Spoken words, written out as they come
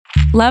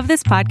Love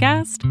this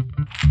podcast?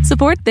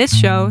 Support this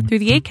show through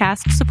the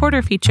Acast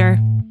supporter feature.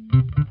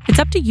 It's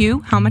up to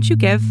you how much you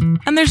give,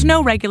 and there's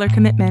no regular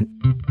commitment.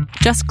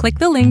 Just click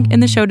the link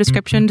in the show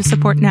description to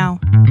support now.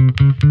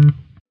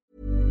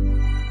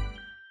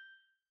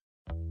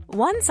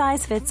 One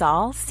size fits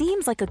all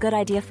seems like a good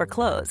idea for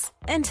clothes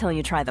until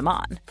you try them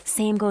on.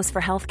 Same goes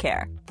for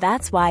healthcare.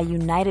 That's why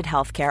United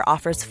Healthcare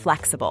offers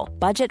flexible,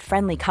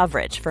 budget-friendly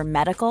coverage for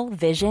medical,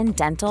 vision,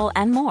 dental,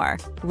 and more.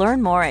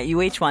 Learn more at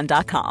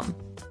uh1.com.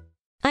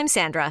 I'm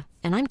Sandra,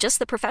 and I'm just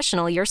the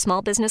professional your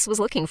small business was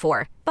looking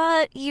for.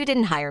 But you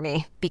didn't hire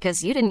me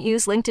because you didn't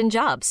use LinkedIn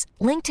Jobs.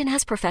 LinkedIn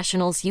has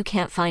professionals you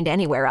can't find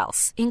anywhere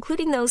else,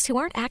 including those who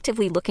aren't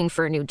actively looking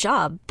for a new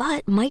job,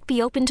 but might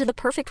be open to the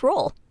perfect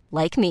role,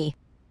 like me.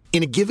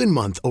 In a given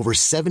month, over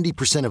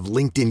 70% of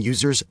LinkedIn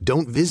users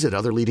don't visit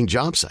other leading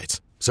job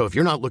sites. So if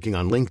you're not looking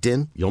on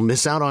LinkedIn, you'll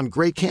miss out on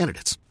great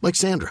candidates like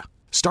Sandra.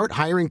 Start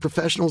hiring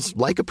professionals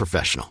like a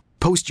professional.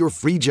 Post your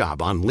free job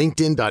on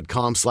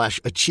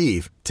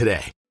linkedin.com/achieve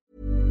today.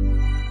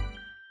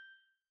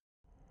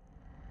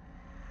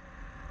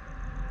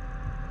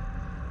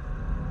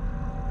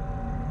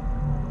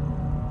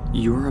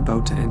 You're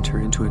about to enter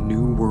into a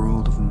new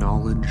world of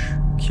knowledge,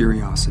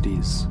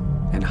 curiosities,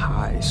 and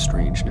high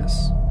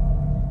strangeness.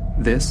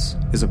 This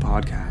is a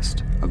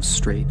podcast of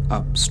Straight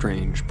Up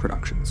Strange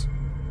Productions.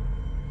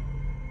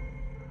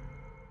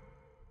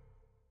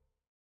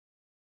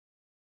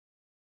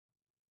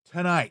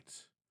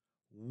 Tonight,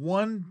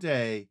 one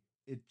day,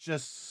 it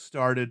just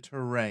started to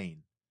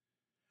rain.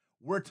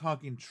 We're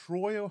talking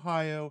Troy,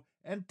 Ohio,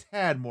 and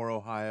Tadmor,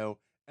 Ohio,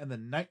 and the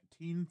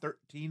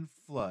 1913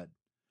 flood.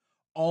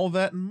 All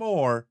that and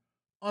more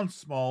on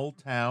Small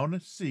Town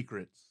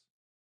Secrets.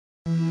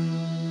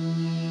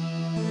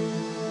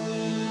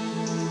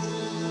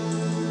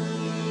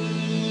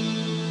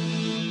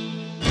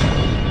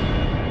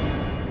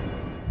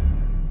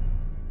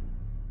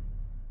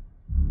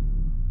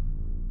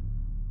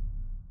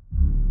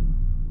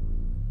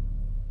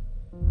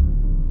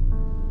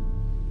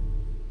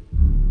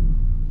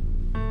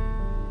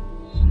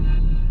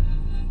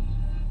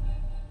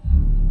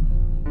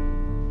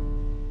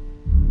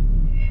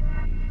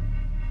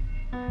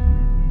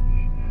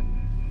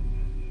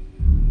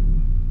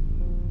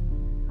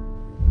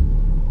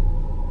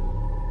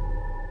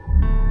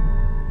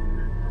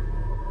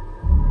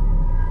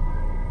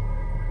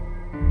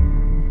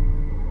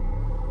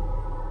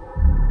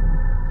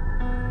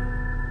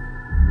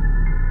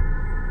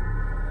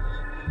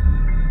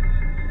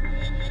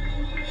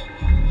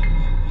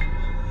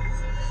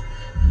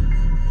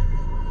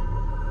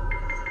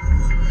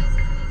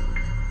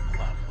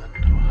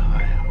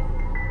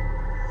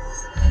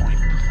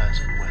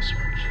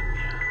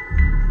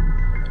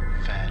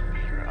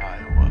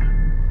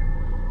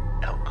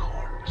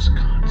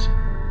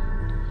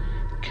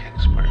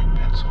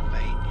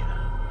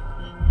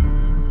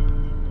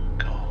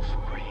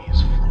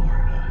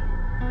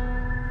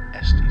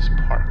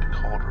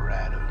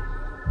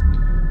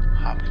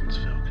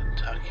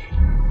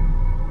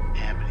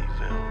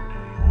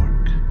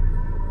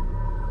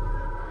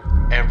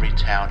 Every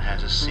town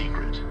has a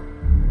secret.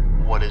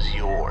 What is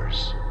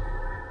yours?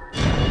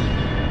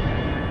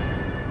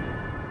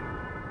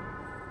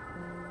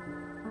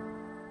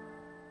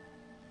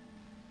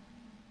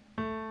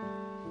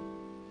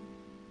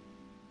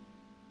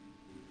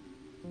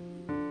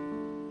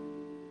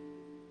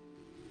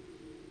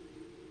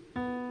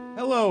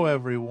 Hello,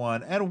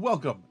 everyone, and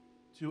welcome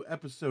to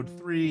episode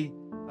 3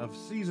 of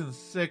season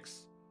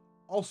 6,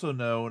 also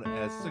known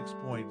as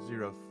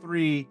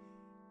 6.03.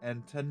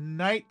 And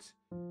tonight,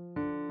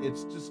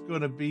 it's just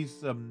going to be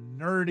some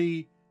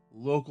nerdy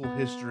local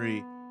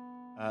history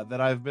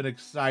that I've been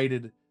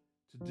excited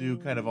to do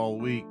kind of all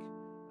week.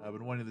 I've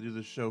been wanting to do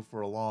this show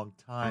for a long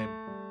time,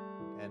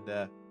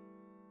 and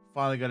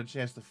finally got a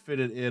chance to fit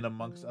it in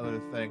amongst other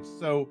things.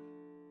 So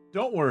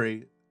don't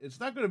worry,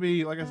 it's not going to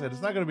be, like I said,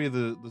 it's not going to be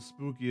the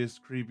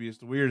spookiest,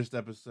 creepiest, weirdest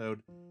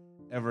episode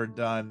ever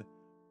done,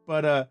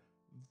 but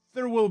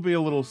there will be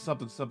a little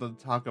something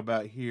to talk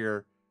about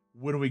here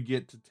when we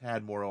get to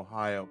Tadmor,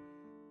 Ohio.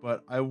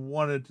 But I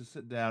wanted to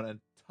sit down and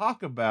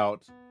talk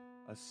about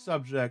a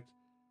subject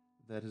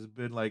that has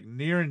been like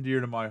near and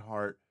dear to my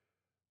heart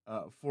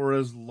for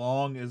as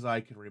long as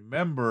I can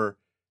remember,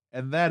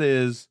 and that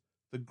is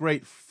the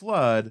Great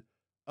Flood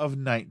of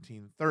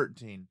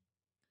 1913.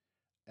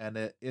 And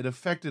it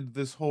affected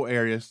this whole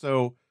area.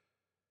 So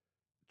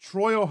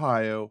Troy,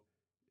 Ohio,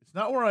 it's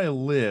not where I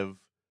live,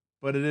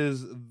 but it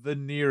is the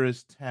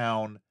nearest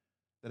town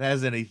that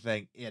has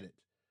anything in it.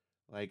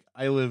 Like,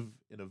 I live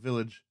in a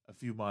village a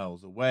few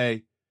miles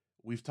away.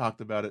 We've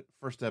talked about it.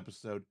 First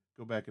episode.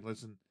 Go back and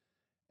listen.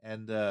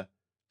 And so,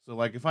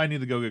 like, if I need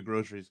to go get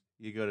groceries,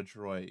 you go to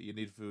Troy. You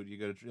need food, you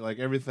go to Troy. Like,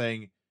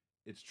 everything,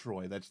 it's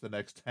Troy. That's the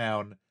next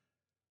town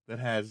that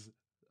has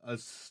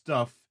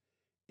stuff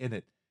in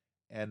it.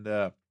 And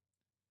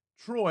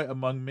Troy,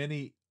 among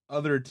many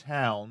other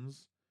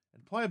towns,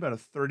 and probably about a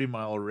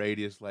 30-mile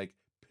radius, like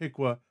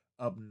Piqua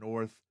up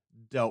north,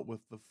 dealt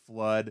with the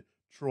flood.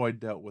 Troy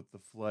dealt with the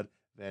flood.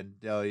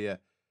 Vandalia,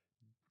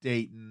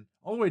 Dayton,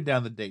 all the way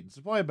down to Dayton.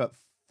 So probably about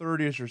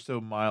 30-ish or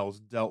so miles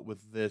dealt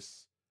with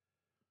this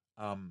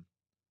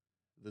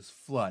this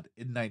flood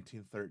in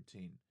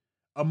 1913,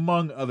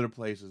 among other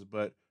places.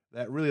 But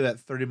that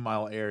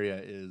 30-mile area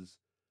is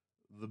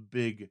the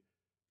big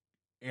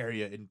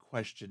area in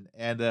question.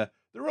 And there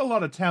were a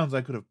lot of towns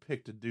I could have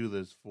picked to do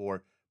this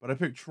for, but I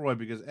picked Troy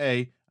because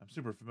A, I'm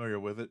super familiar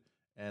with it,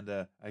 and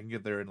I can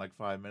get there in like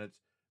 5 minutes.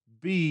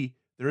 B,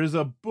 there is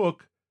a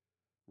book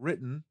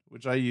written,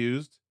 which I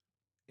used,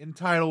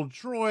 entitled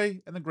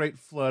Troy and the Great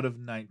Flood of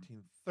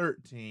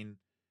 1913.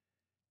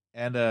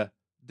 And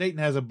Dayton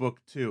has a book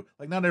too.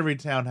 Like, not every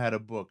town had a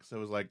book, so it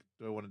was like,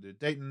 do I want to do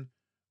Dayton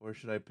or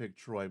should I pick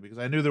Troy? Because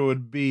I knew there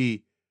would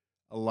be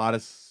a lot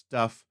of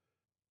stuff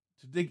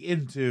to dig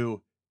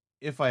into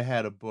if I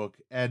had a book.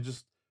 And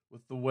just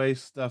with the way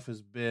stuff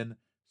has been,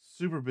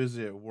 super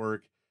busy at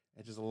work,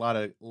 and just a lot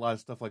of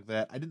stuff like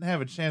that, I didn't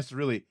have a chance to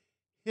really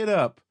hit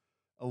up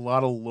a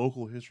lot of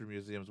local history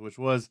museums, which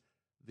was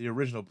the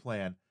original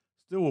plan.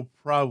 Still will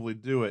probably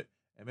do it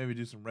and maybe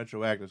do some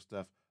retroactive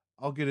stuff.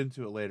 I'll get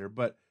into it later.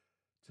 But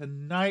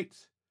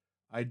tonight,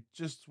 I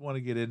just want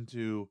to get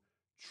into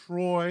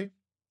Troy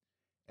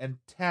and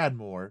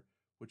Tadmor,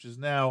 which is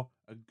now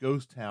a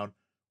ghost town,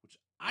 which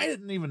I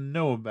didn't even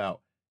know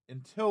about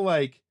until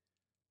like,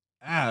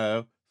 I don't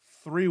know,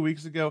 3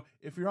 weeks ago.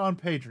 If you're on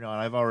Patreon,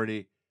 I've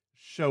already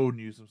shown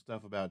you some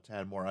stuff about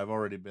Tadmor. I've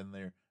already been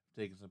there,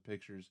 taking some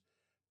pictures.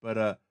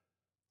 But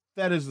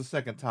that is the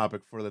second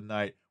topic for the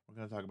night. We're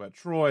going to talk about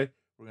Troy.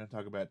 We're going to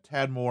talk about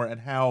Tadmor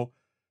and how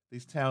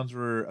these towns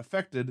were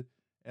affected,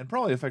 and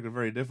probably affected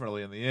very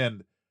differently in the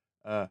end.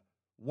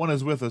 One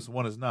is with us,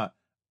 one is not,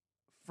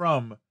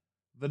 from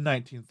the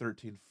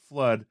 1913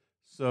 flood.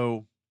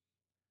 So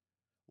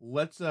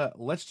let's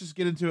just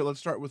get into it. Let's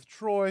start with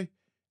Troy,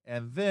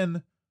 and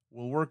then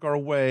we'll work our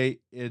way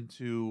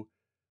into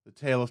the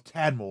tale of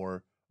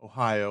Tadmor,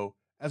 Ohio,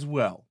 as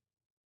well.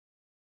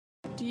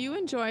 Do you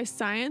enjoy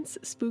science,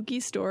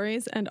 spooky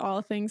stories, and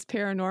all things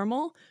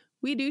paranormal?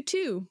 We do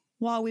too.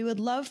 While we would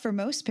love for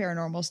most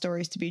paranormal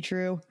stories to be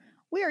true,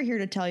 we are here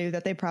to tell you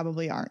that they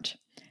probably aren't.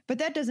 But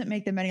that doesn't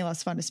make them any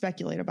less fun to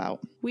speculate about.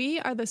 We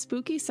are the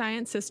Spooky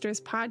Science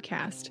Sisters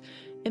podcast.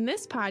 In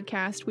this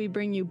podcast, we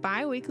bring you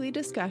bi-weekly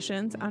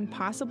discussions on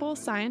possible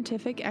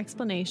scientific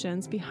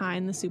explanations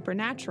behind the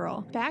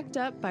supernatural. Backed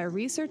up by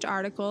research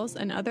articles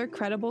and other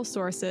credible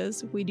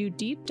sources, we do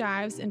deep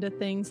dives into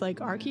things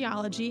like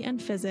archaeology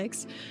and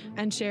physics,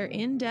 and share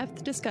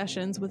in-depth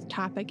discussions with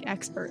topic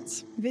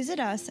experts. Visit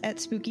us at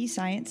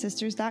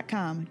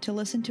SpookyScienceSisters.com to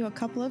listen to a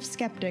couple of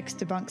skeptics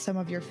debunk some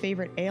of your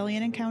favorite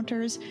alien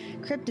encounters,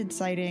 cryptid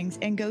sightings,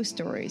 and ghost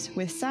stories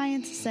with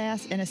science,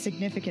 sass, and a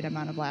significant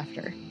amount of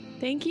laughter.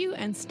 Thank you,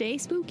 and stay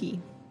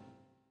spooky.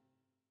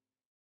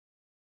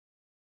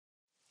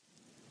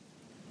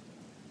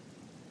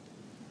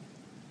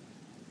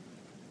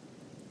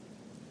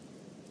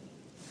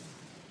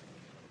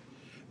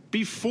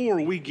 Before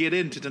we get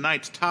into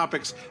tonight's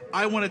topics,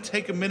 I want to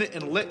take a minute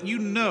and let you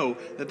know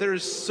that there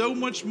is so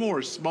much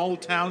more small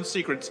town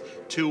secrets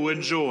to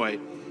enjoy.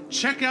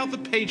 Check out the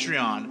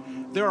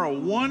Patreon. There are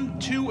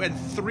 $1, $2, and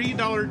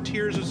 $3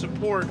 tiers of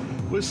support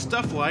with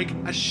stuff like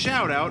a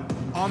shout out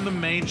on the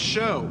main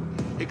show,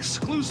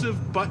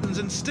 exclusive buttons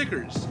and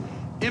stickers,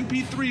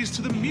 MP3s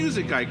to the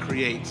music I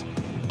create,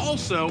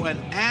 also an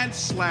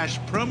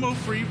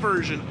ad/promo-free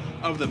version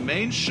of the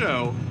main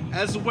show,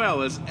 as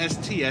well as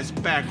STS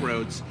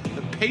Backroads,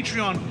 the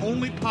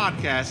Patreon-only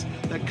podcast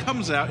that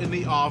comes out in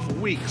the off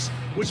weeks,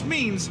 which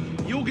means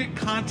you'll get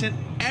content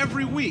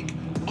every week,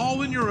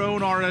 all in your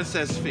own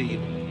RSS feed.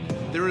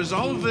 There is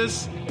all of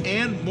this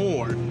and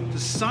more. To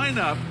sign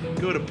up,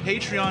 go to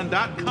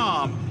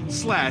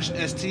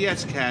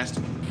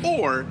patreon.com/STScast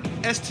or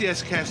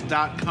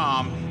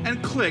stscast.com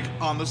and click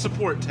on the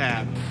support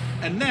tab.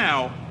 And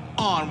now,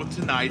 on with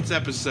tonight's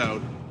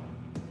episode.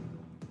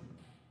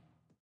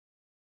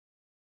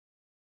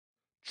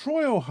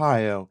 Troy,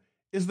 Ohio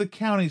is the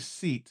county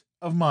seat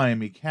of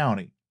Miami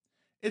County.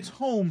 It's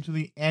home to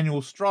the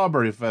annual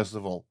Strawberry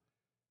Festival,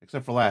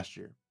 except for last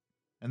year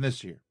and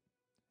this year.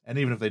 And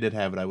even if they did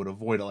have it, I would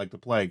avoid it like the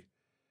plague.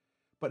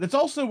 But it's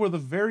also where the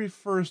very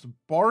first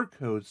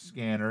barcode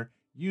scanner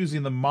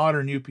using the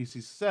modern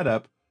UPC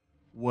setup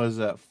was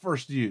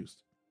first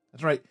used.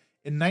 That's right.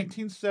 In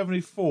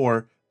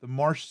 1974, the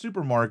Marsh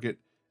Supermarket,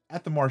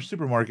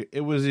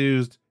 it was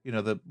used,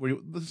 the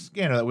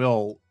scanner that we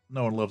all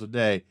know and love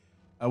today,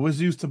 was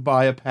used to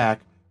buy a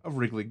pack of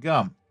Wrigley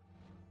gum.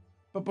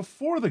 But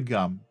before the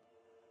gum,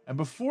 and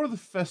before the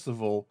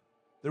festival,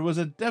 there was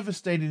a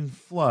devastating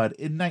flood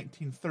in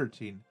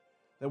 1913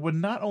 that would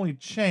not only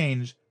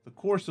change the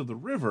course of the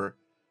river,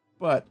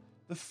 but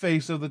the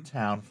face of the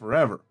town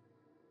forever.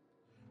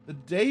 The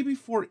day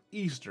before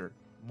Easter,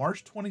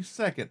 March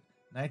 22nd,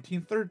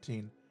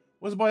 1913,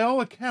 was by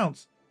all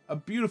accounts a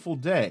beautiful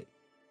day,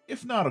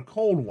 if not a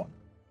cold one.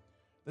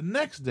 The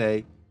next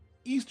day,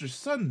 Easter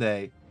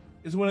Sunday,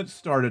 is when it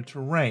started to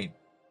rain,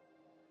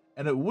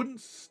 and it wouldn't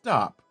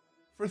stop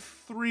for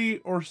 3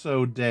 or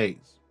so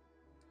days.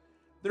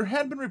 There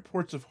had been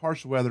reports of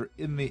harsh weather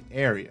in the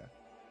area,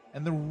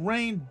 and the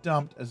rain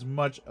dumped as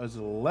much as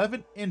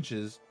 11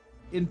 inches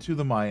into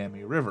the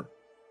Miami River.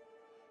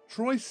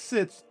 Troy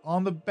sits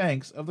on the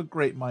banks of the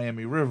Great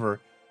Miami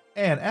River,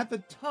 and at the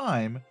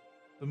time,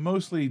 the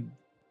mostly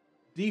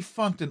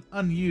defunct and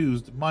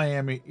unused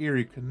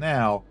Miami-Erie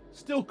Canal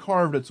still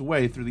carved its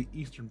way through the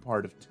eastern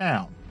part of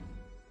town.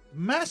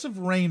 Massive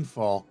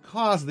rainfall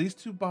caused these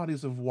two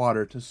bodies of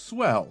water to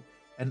swell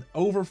and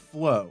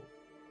overflow.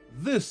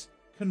 This,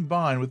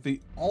 combined with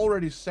the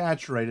already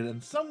saturated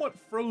and somewhat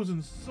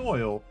frozen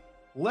soil,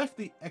 left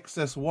the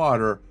excess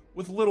water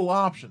with little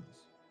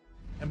options.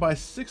 And by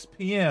 6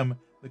 p.m.,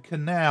 the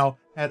canal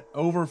had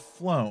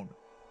overflown,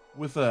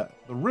 with the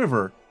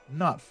river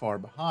not far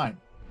behind.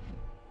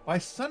 By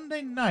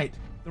Sunday night,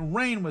 the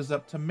rain was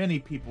up to many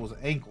people's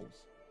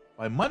ankles.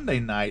 By Monday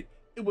night,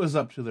 it was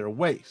up to their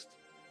waist.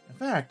 In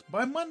fact,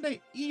 by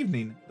Monday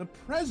evening, the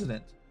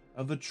president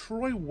of the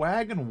Troy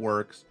Wagon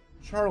Works,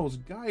 Charles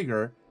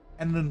Geiger,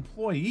 and an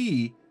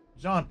employee,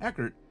 John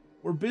Eckert,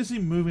 were busy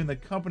moving the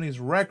company's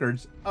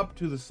records up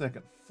to the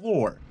second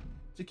floor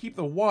to keep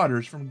the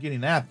waters from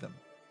getting at them.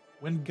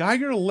 When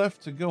Geiger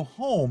left to go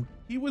home,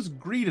 he was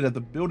greeted at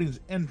the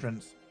building's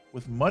entrance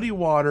with muddy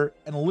water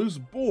and loose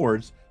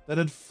boards that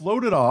had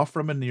floated off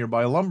from a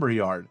nearby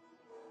lumberyard.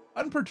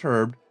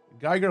 Unperturbed,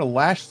 Geiger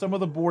lashed some of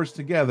the boards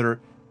together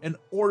in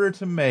order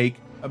to make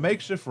a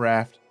makeshift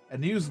raft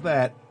and use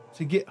that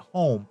to get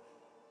home.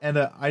 And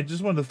I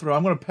just wanted to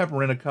I'm going to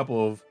pepper in a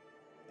couple of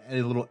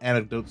little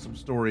anecdotes, some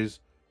stories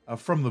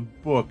from the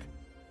book,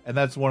 and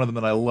that's one of them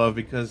that I love,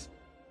 because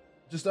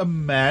just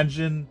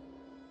imagine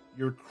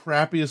your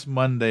crappiest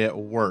Monday at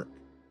work.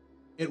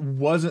 It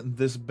wasn't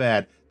this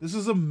bad. This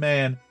is a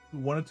man who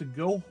wanted to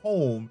go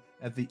home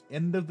at the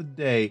end of the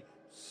day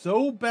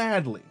so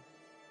badly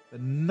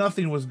that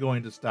nothing was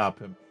going to stop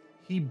him.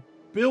 He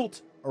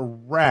built a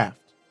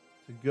raft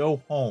to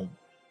go home.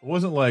 It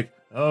wasn't like,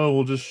 oh,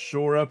 we'll just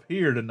shore up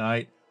here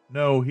tonight.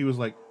 No, he was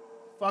like,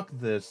 fuck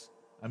this.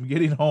 I'm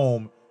getting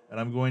home, and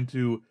I'm going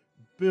to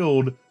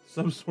build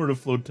some sort of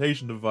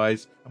flotation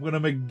device. I'm going to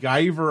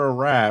MacGyver a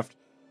raft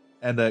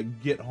and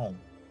get home.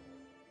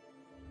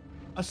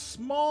 A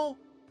small,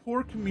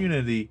 poor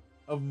community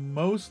of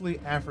mostly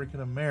African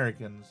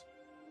Americans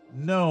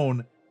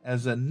known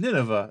as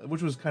Nineveh,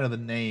 which was kind of the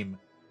name.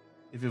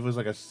 If it was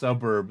like a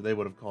suburb, they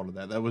would have called it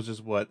that. That was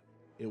just what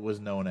it was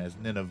known as,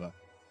 Nineveh.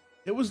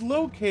 It was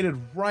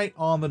located right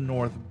on the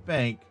north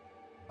bank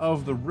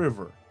of the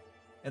river,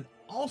 and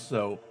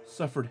also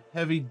suffered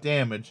heavy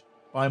damage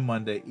by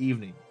Monday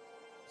evening.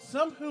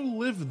 Some who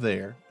lived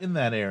there in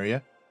that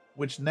area,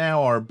 which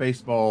now are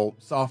baseball,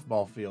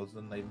 softball fields,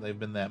 and they've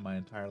been that my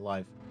entire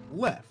life,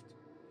 left.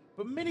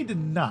 But many did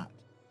not.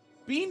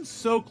 Being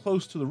so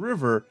close to the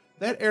river,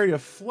 that area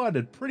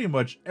flooded pretty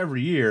much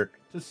every year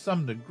to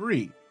some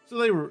degree, so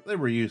they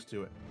were used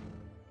to it.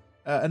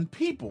 And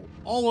people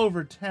all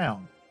over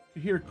town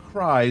could hear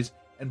cries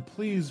and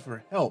pleas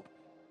for help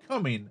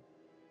coming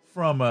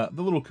from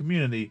the little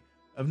community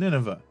of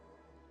Nineveh.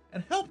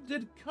 And help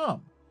did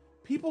come.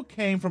 People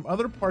came from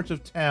other parts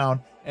of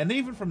town and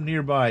even from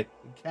nearby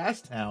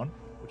Casstown,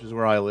 which is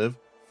where I live,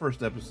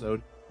 first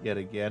episode yet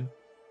again,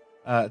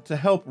 to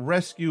help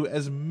rescue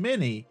as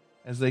many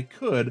as they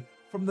could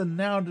from the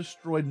now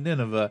destroyed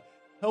Nineveh,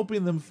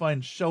 helping them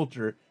find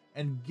shelter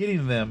and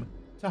getting them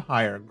to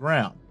higher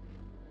ground.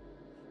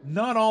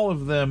 Not all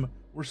of them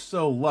were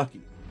so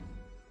lucky.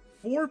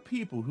 4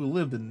 people who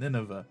lived in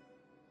Nineveh,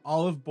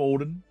 Olive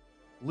Bolden,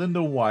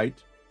 Linda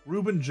White,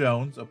 Reuben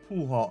Jones, a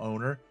pool hall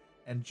owner,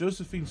 and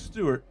Josephine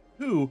Stewart,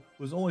 who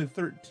was only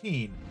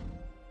 13.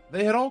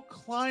 They had all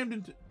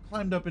climbed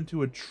up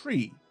into a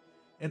tree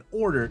in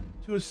order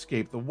to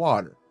escape the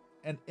water,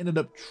 and ended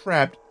up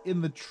trapped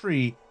in the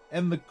tree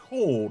and the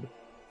cold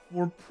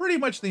for pretty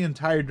much the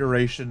entire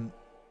duration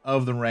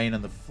of the rain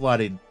and the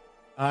flooding.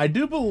 I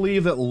do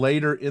believe that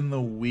later in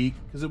the week,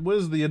 because it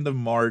was the end of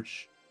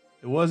March,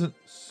 it wasn't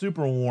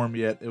super warm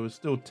yet, it was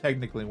still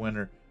technically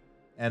winter,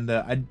 and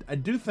I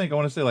do think, I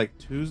want to say like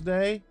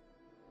Tuesday,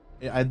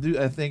 I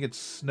think it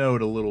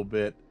snowed a little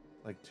bit,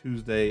 like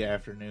Tuesday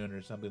afternoon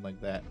or something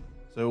like that.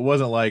 So it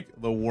wasn't like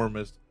the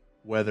warmest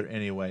weather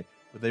anyway,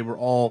 but they were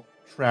all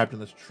trapped in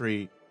this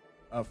tree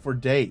for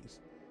days,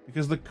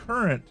 because the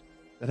current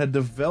that had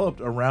developed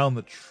around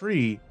the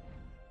tree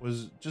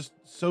was just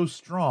so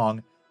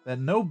strong that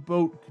no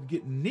boat could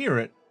get near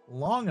it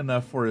long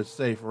enough for a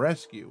safe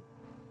rescue.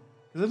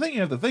 Because the thing you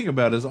have to think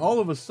about is, all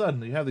of a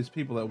sudden you have these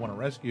people that want to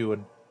rescue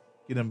and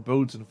get in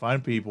boats and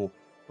find people,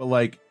 but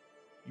like,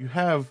 you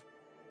have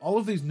all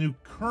of these new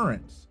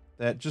currents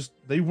that just,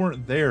 they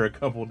weren't there a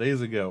couple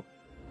days ago.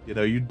 You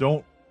know,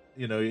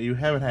 you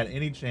haven't had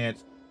any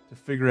chance to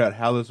figure out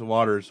how this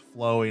water is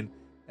flowing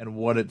and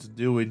what it's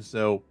doing.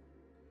 So,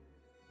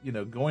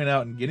 going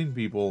out and getting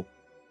people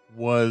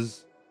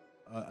was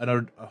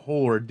a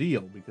whole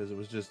ordeal, because it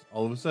was just,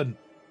 all of a sudden,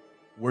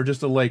 we're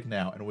just a lake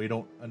now, and we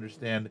don't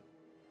understand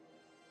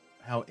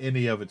how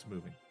any of it's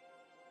moving.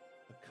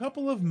 A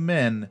couple of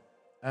men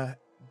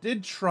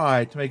did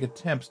try to make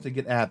attempts to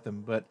get at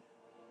them, but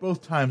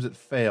both times it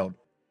failed.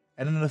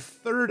 And in a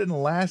third and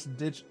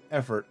last-ditch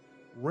effort,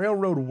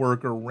 railroad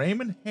worker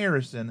Raymond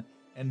Harrison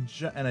and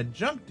a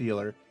junk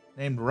dealer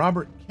named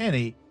Robert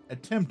Kenny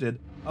attempted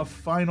a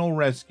final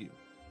rescue.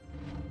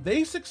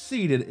 They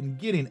succeeded in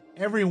getting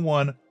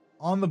everyone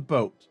on the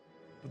boat,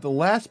 but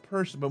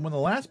when the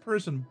last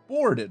person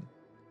boarded,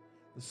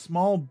 the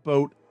small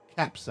boat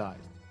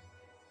capsized.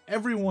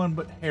 Everyone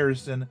but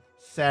Harrison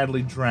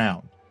sadly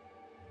drowned.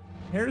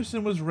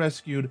 Harrison was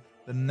rescued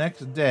the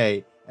next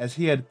day as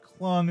he had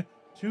clung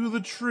to the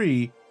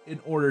tree in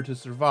order to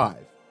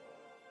survive.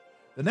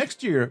 The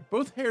next year,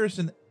 both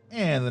Harrison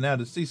and the now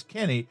deceased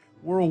Kenny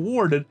were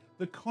awarded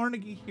the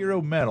Carnegie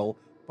Hero Medal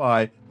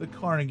by the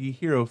Carnegie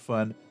Hero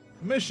Fund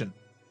Commission.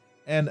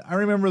 And I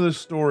remember this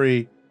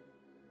story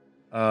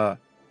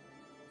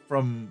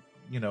from,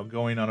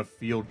 going on a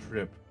field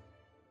trip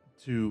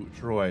to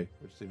Troy,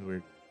 which seems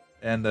weird,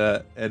 and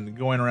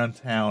going around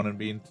town and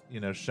being,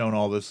 shown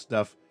all this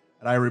stuff.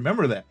 And I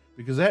remember that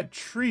because that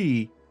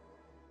tree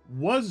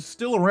was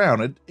still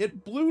around.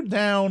 It blew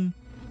down,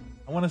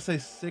 I want to say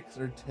 6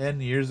 or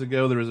 10 years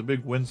ago. There was a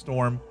big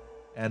windstorm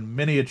and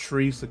many a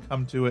tree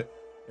succumbed to it.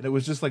 And it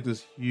was just like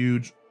this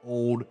huge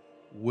old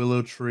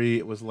willow tree.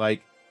 It was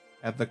like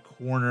at the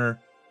corner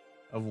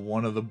of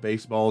one of the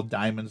baseball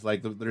diamonds.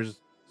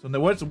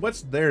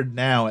 What's there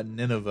now at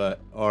Nineveh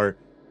are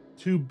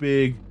two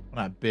big,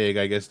 well, not big,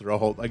 I guess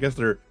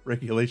they're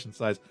regulation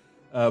size,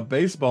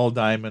 baseball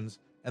diamonds.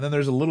 And then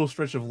there's a little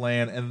stretch of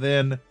land, and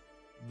then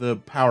the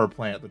power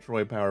plant, the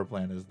Troy power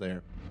plant, is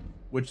there,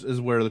 which is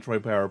where the Troy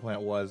power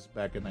plant was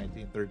back in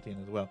 1913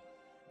 as well.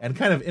 And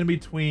kind of in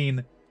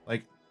between,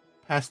 like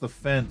past the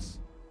fence,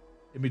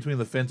 in between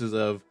the fences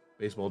of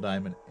baseball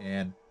diamond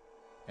and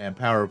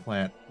power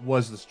plant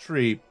was this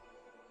tree.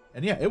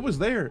 And yeah, it was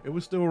there. It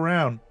was still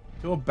around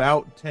till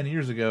about 10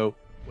 years ago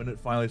when it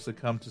finally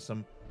succumbed to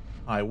some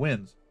high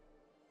winds.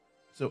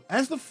 So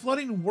as the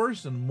flooding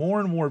worsened,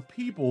 more and more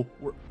people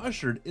were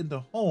ushered into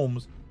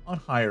homes on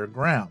higher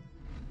ground.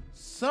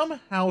 Some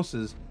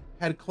houses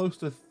had close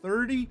to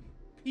 30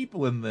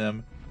 people in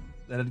them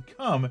that had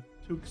come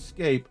to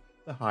escape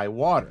the high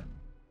water.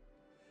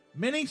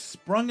 Many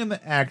sprung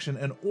into action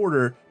in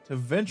order to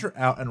venture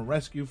out and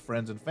rescue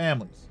friends and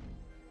families.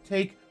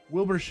 Take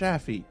Wilbur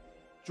Chaffee,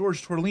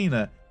 George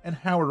Torlina, and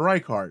Howard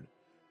Reichard,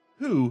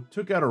 who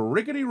took out a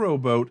rickety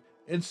rowboat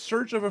in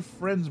search of a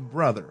friend's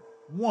brother,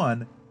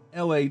 one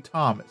L.A.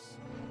 Thomas.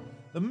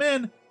 The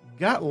men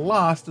got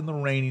lost in the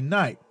rainy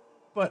night,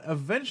 but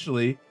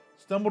eventually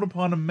stumbled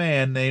upon a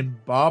man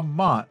named Bob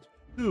Mott,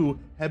 who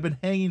had been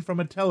hanging from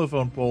a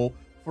telephone pole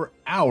for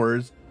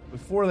hours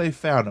before they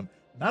found him.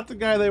 Not the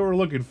guy they were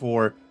looking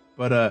for,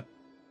 but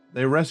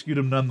they rescued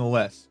him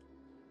nonetheless.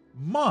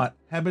 Mott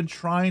had been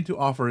trying to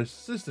offer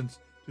assistance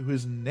to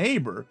his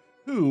neighbor,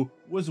 who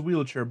was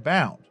wheelchair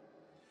bound.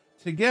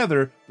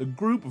 Together, the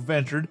group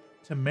ventured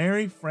to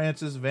Mary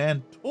Frances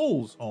Van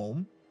Toll's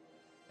home,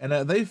 and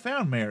they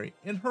found Mary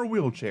in her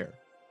wheelchair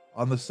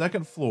on the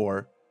second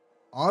floor,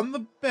 on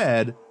the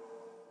bed,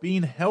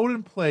 being held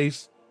in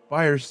place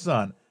by her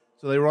son.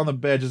 So they were on the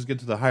bed just to get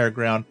to the higher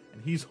ground,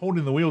 and he's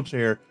holding the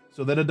wheelchair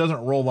so that it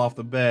doesn't roll off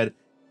the bed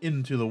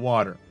into the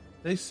water.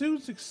 They soon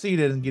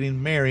succeeded in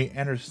getting Mary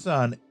and her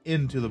son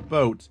into the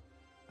boat.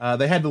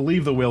 They had to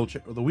leave the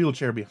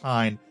wheelchair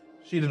behind.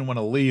 She didn't want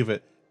to leave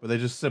it, but they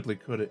just simply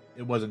couldn't.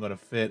 It wasn't going to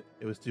fit.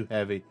 It was too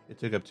heavy. It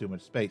took up too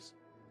much space.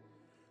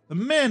 The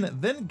men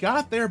then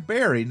got their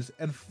bearings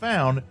and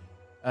found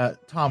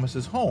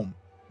Thomas's home.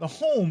 The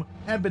home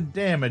had been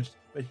damaged,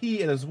 but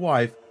he and his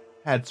wife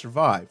had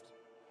survived.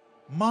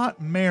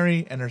 Mott,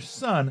 Mary, and her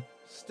son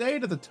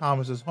stayed at the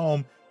Thomas's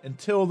home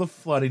until the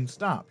flooding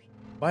stopped.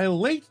 By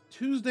late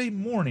Tuesday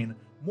morning,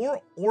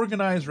 more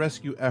organized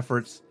rescue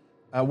efforts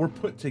were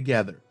put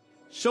together.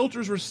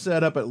 Shelters were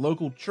set up at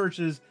local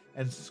churches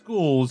and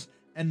schools,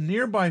 and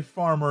nearby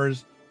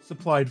farmers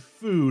supplied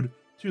food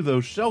to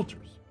those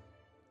shelters.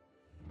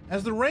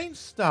 As the rain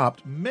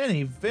stopped,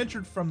 many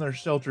ventured from their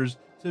shelters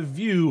to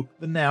view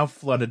the now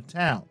flooded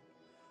town.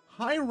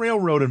 High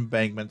railroad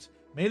embankments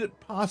made it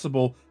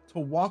possible to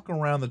walk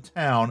around the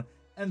town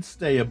and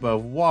stay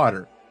above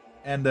water.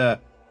 And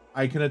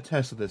I can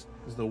attest to this,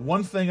 because the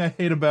one thing I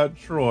hate about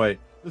Troy,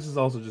 this is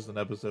also just an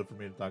episode for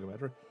me to talk about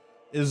Troy,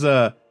 is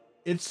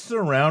it's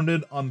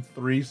surrounded on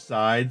 3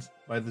 sides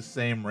by the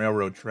same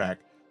railroad track.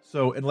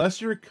 So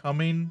unless you're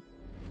coming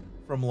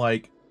from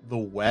like the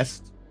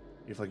west,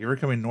 if like you're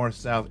coming north,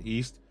 south,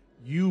 east,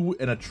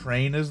 and a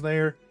train is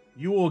there,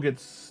 you will get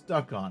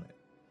stuck on it.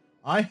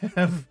 I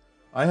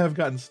have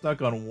gotten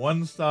stuck on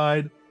one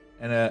side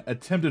and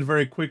attempted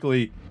very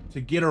quickly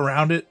to get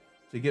around it,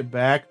 to get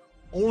back,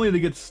 only to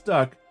get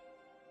stuck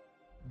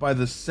by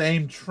the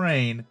same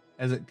train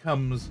as it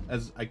comes,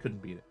 as I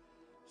couldn't beat it.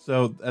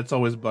 So that's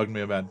always bugged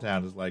me about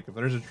town, is like, if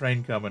there's a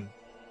train coming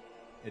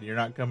and you're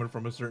not coming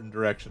from a certain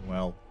direction,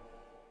 well,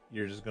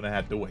 you're just going to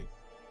have to wait.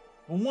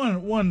 Well,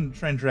 one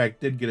train track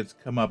did get its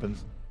comeuppance.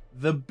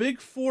 The Big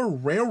 4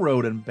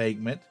 railroad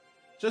embankment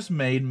just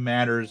made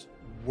matters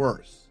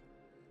worse.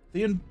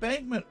 The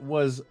embankment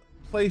was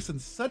placed in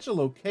such a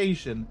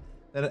location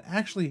that it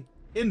actually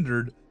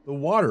hindered the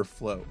water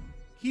flow,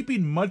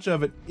 keeping much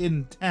of it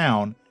in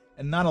town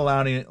and not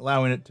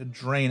allowing it to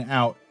drain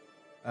out,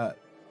 I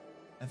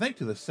think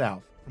to the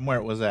south from where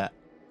it was at.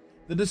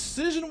 The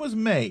decision was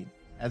made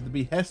at the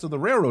behest of the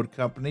railroad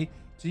company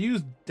to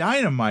use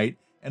dynamite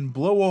and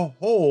blow a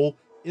hole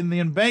in the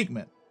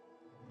embankment.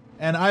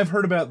 And I've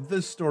heard about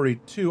this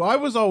story too. I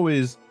was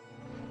always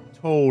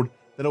told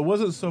that it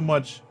wasn't so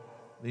much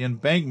the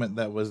embankment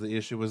that was the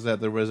issue, was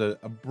that there was a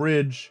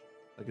bridge,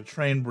 like a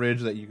train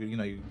bridge that you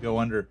could go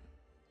under,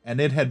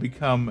 and it had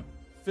become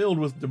filled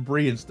with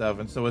debris and stuff,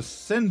 and so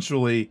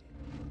essentially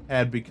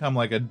had become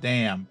like a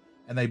dam,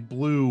 and they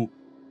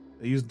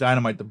used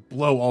dynamite to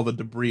blow all the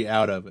debris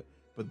out of it.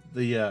 But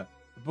the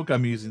book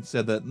I'm using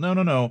said that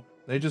no,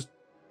 they just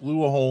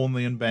blew a hole in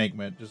the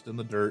embankment, just in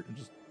the dirt,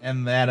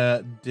 and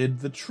that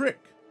did the trick.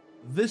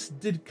 This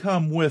did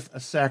come with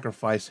a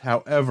sacrifice,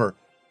 however.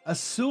 A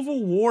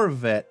Civil War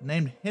vet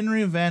named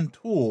Henry Van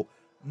Tool,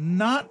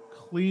 not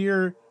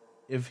clear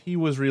if he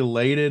was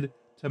related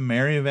to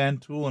Mary Van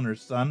Tool and her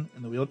son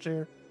in the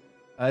wheelchair.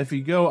 If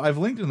you go, I've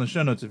linked in the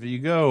show notes, if you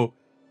go,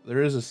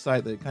 there is a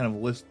site that kind of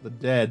lists the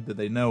dead that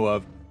they know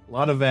of. A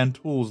lot of Van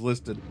Tools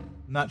listed,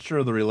 not sure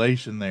of the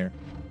relation there.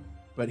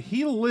 But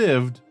he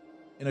lived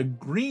in a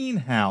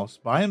greenhouse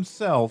by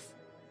himself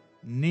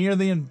near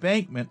the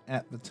embankment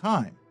at the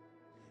time.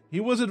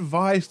 He was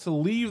advised to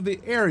leave the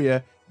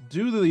area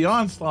due to the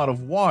onslaught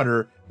of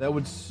water that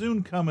would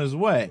soon come his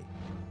way.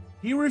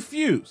 He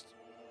refused,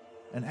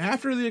 and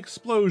after the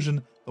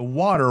explosion, the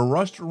water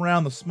rushed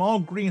around the small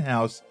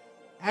greenhouse,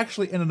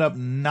 actually ended up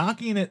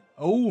knocking it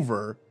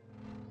over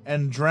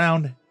and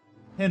drowned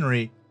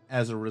Henry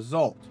as a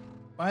result.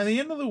 By the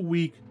end of the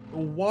week, the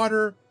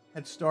water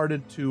had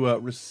started to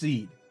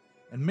recede,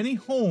 and many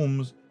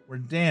homes were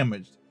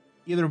damaged,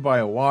 either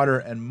by water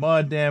and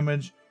mud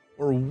damage,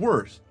 or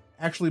worse,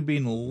 actually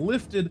being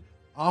lifted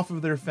off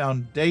of their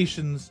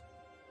foundations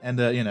and,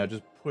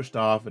 just pushed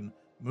off and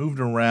moved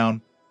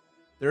around.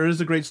 There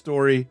is a great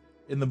story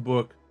in the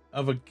book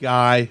of a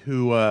guy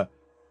who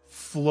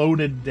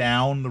floated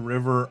down the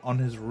river on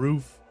his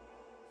roof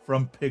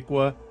from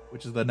Piqua,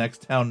 which is the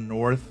next town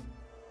north,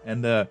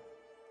 and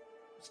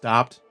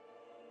stopped,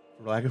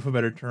 for lack of a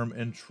better term,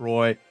 in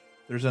Troy.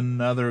 There's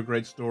another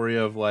great story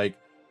of, I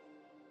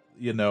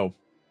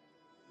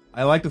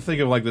like to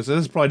think of like this.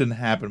 This probably didn't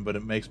happen, but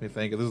it makes me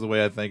think. This is the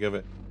way I think of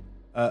it.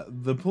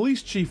 The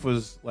police chief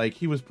was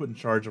he was put in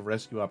charge of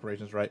rescue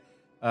operations, right?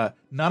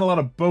 Not a lot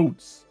of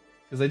boats,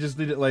 because they just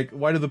needed,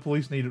 why do the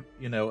police need,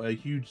 a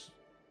huge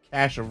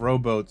cache of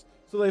rowboats?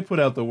 So they put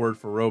out the word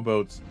for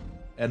rowboats.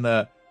 And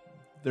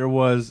there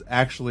was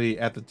actually,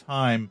 at the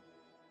time,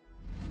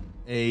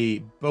 a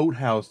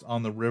boathouse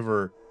on the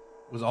river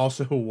was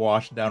also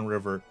washed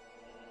downriver.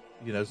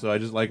 So I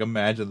just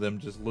imagine them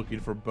just looking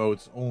for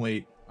boats,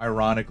 only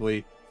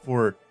ironically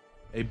for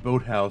a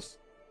boathouse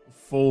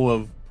full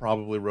of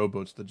probably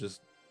rowboats to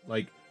just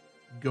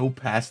go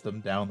past them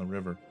down the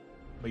river.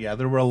 But yeah,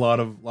 there were a lot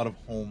of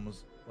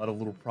homes, a lot of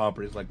little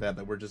properties like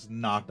that were just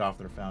knocked off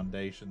their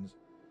foundations.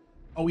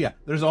 Oh yeah,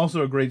 there's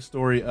also a great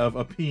story of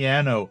a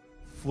piano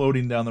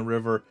floating down the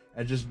river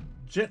and just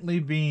gently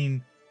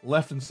being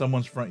left in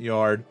someone's front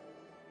yard.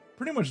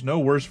 Pretty much no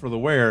worse for the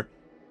wear.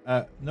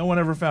 No one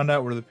ever found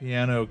out where the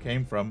piano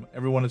came from.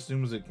 Everyone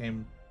assumes it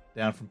came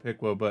down from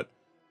Piqua, but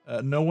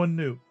no one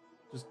knew.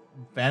 Just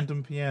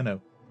phantom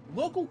piano.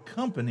 Local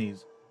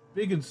companies,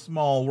 big and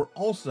small, were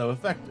also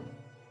affected.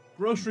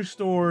 Grocery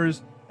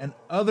stores and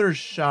other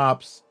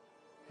shops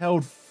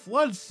held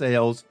flood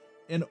sales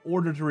in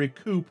order to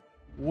recoup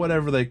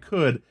whatever they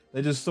could.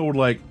 They just sold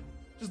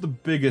just the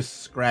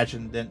biggest scratch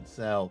and dent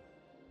sale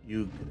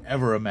you could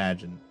ever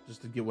imagine,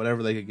 just to get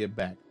whatever they could get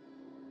back.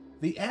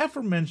 The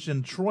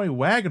aforementioned Troy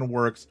Wagon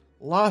Works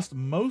lost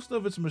most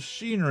of its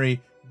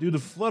machinery due to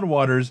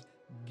floodwaters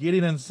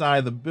getting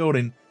inside the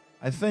building.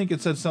 I think it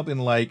said something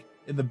like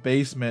in the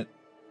basement,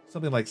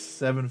 something like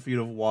 7 feet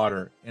of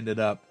water ended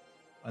up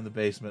in the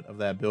basement of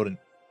that building.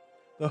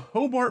 The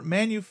Hobart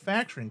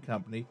Manufacturing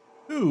Company,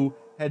 who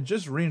had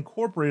just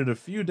reincorporated a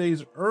few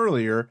days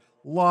earlier,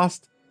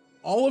 lost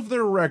all of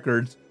their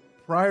records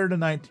prior to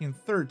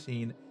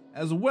 1913,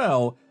 as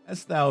well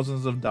as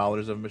thousands of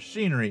dollars of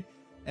machinery.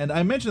 And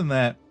I mention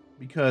that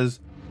because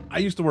I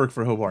used to work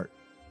for Hobart.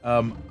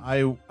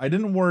 I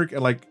didn't work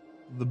at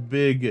the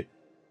big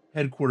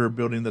headquarter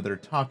building that they're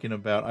talking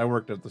about. I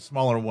worked at the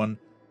smaller one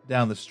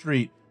down the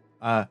street.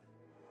 I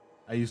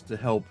used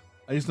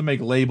to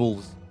make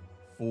labels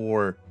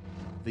for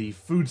the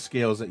food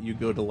scales that you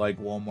go to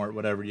Walmart,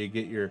 whatever. You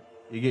get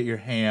your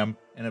ham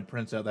and it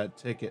prints out that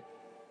ticket.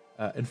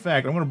 In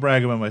fact, I'm going to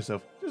brag about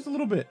myself just a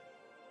little bit.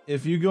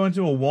 If you go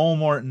into a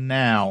Walmart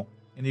now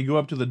and you go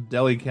up to the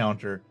deli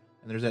counter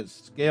and there's that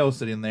scale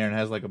sitting there and it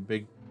has a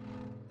big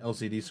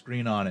LCD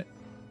screen on it,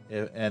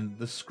 and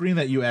the screen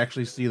that you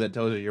actually see that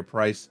tells you your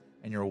price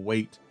and your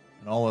weight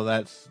and all of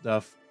that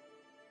stuff,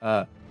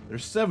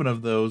 there's 7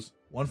 of those,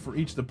 one for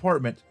each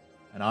department,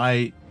 and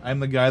I'm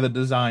the guy that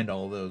designed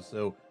all of those.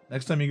 So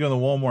next time you go to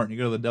the Walmart and you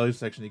go to the deli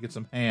section, you get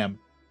some ham,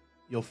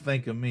 you'll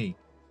think of me.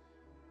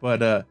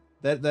 But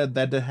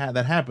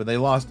that happened. They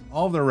lost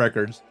all their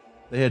records,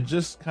 They had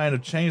just kind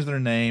of changed their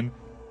name.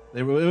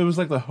 It was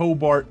like the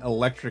Hobart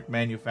Electric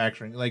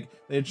Manufacturing. Like,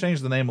 they had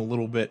changed the name a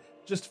little bit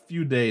just a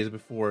few days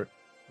before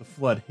the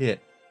flood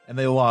hit, and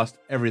they lost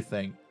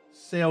everything.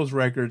 Sales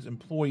records,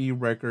 employee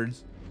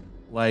records,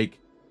 like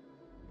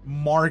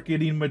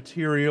marketing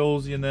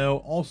materials,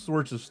 all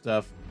sorts of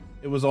stuff.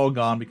 It was all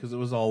gone because it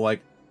was all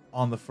like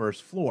on the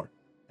first floor.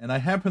 And I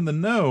happen to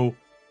know,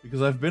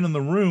 because I've been in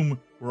the room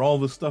where all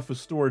this stuff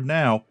is stored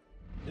now,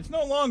 it's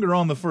no longer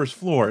on the first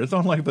floor. It's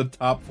on like the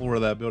top floor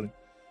of that building.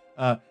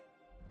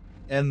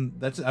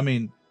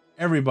 And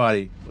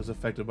everybody was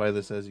affected by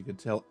this, as you could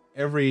tell.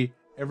 Every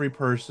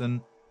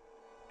person,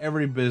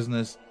 every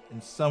business,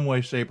 in some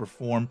way, shape, or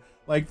form.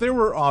 Like, there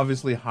were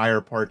obviously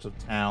higher parts of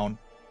town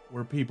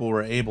where people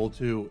were able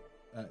to,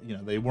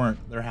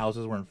 their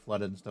houses weren't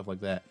flooded and stuff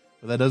like that.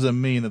 But that doesn't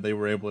mean that they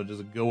were able to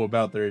just go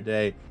about their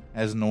day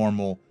as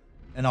normal.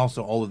 And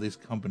also, all of these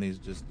companies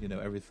just,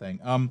 everything.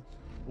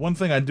 One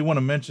thing I do want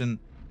to mention,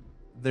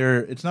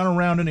 it's not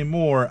around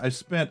anymore. I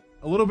spent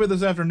a little bit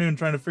this afternoon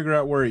trying to figure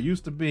out where it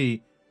used to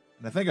be,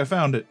 and I think I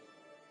found it.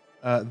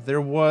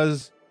 There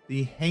was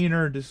the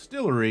Hainer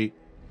Distillery,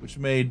 which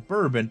made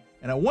bourbon,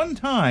 and at one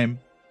time,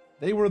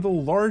 they were the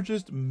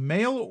largest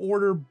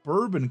mail-order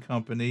bourbon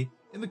company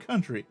in the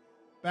country.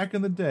 Back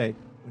in the day,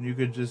 when you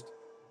could just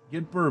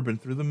get bourbon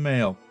through the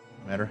mail,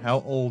 no matter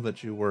how old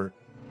that you were.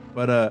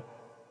 But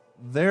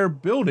their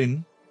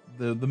building,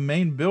 the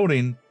main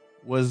building,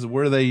 was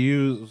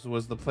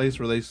the place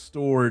where they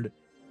stored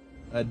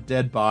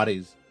dead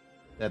bodies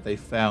that they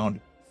found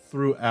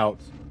throughout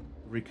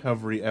the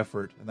recovery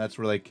effort, and that's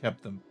where they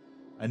kept them.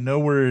 I know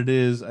where it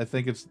is. I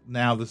think it's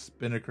now the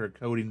Spinnaker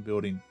Coating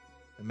Building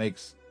that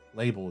makes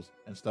labels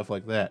and stuff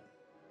like that.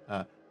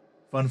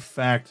 Fun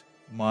fact,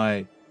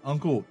 my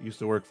uncle used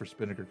to work for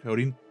Spinnaker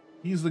Coating.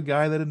 He's the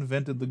guy that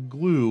invented the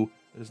glue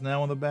that is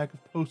now on the back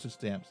of postage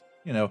stamps.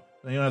 You don't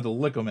have to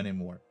lick them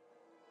anymore.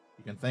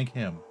 You can thank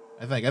him.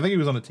 I think he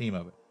was on the team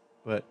of it.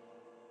 But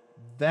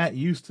that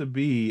used to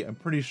be, I'm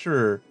pretty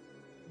sure,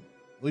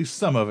 at least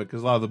some of it,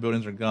 because a lot of the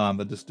buildings are gone,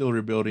 the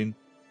distillery building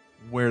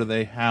where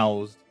they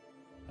housed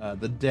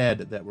the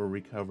dead that were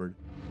recovered.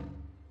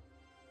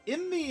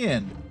 In the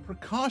end,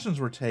 precautions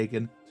were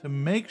taken to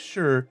make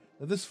sure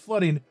that this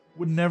flooding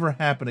would never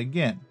happen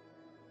again.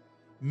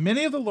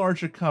 Many of the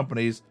larger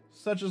companies,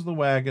 such as the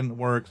Wagon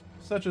Works,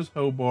 such as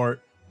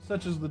Hobart,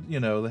 such as the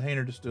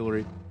Hainer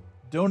Distillery,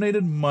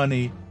 donated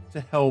money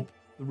to help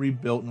the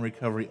rebuild and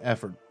recovery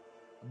effort.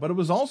 But it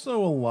was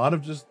also a lot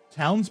of just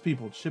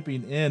townspeople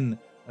chipping in,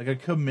 like a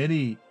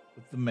committee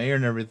with the mayor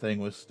and everything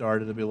was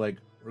started to be like,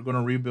 we're going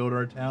to rebuild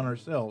our town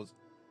ourselves.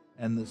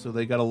 And so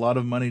they got a lot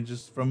of money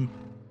just from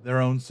their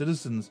own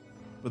citizens.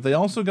 But they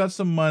also got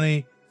some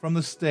money from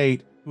the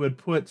state, who had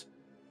put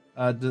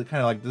kind of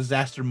like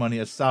disaster money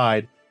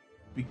aside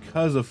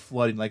because of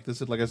flooding. Like I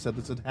said,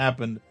 this had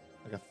happened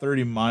like a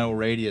 30-mile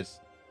radius.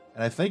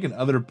 And I think in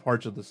other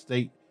parts of the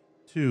state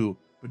too,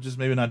 but just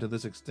maybe not to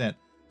this extent.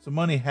 So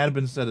money had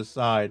been set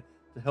aside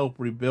to help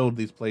rebuild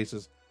these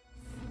places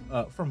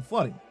from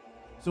flooding.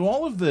 So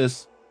all of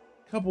this,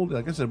 coupled,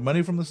 like I said,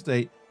 money from the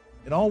state,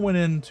 it all went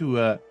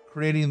into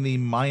creating the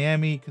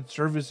Miami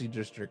Conservancy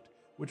District,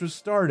 which was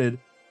started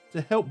to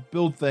help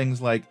build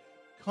things like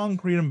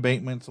concrete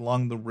embankments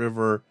along the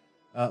river.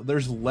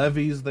 There's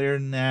levees there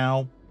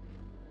now.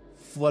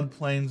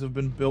 Floodplains have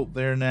been built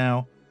there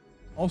now.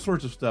 All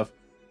sorts of stuff.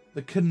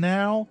 The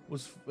canal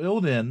was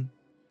filled in.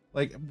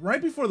 Like,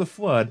 right before the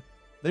flood,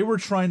 they were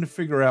trying to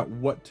figure out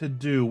what to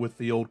do with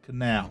the old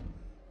canal.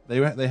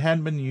 They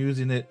hadn't been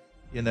using it.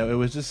 It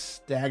was just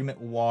stagnant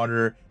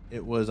water.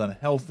 It was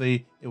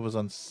unhealthy. It was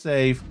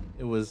unsafe.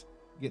 It was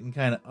getting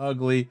kind of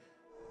ugly.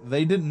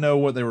 They didn't know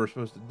what they were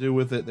supposed to do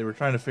with it. They were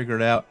trying to figure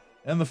it out.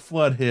 And the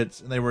flood hits,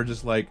 and they were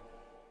just like,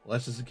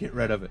 let's just get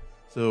rid of it.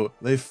 So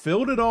they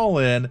filled it all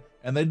in,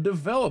 and they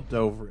developed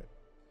over it.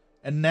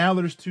 And now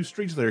there's two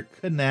streets there,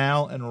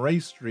 Canal and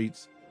Race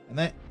Streets.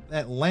 And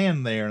that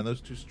land there and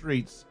those two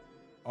streets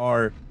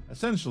are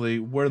essentially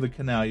where the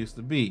canal used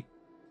to be.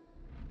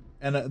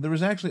 And there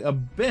was actually a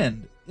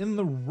bend in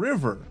the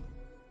river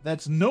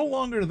that's no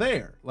longer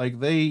there. Like,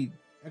 they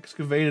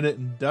excavated it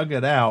and dug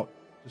it out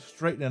to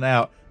straighten it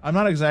out. I'm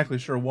not exactly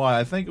sure why.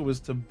 I think it was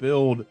to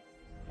build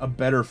a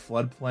better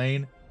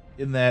floodplain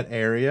in that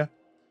area.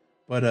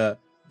 But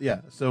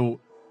yeah,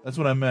 so that's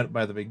what I meant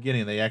by the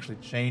beginning. They actually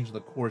changed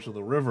the course of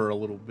the river a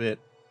little bit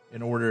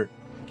in order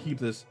to keep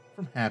this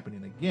from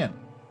happening again.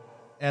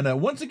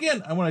 And once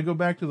again, I want to go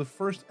back to the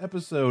first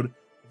episode.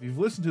 If you've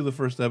listened to the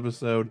first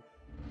episode,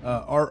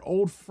 our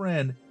old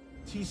friend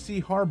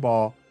T.C.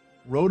 Harbaugh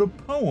wrote a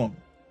poem.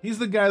 He's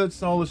the guy that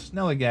saw the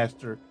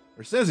Snallygaster,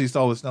 or says he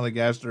saw the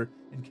Snallygaster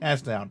in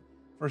Castdown.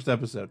 First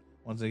episode,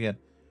 once again.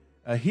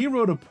 He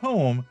wrote a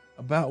poem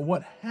about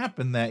what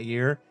happened that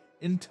year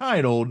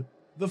entitled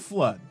The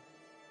Flood.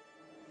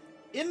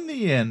 In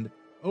the end,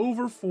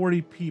 over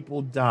 40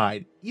 people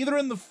died, either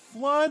in the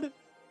flood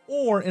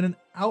or in an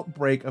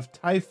outbreak of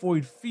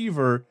typhoid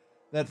fever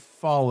that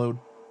followed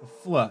the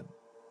flood.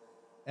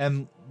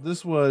 And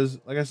this was,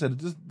 like I said,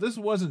 this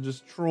wasn't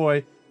just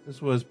Troy.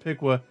 This was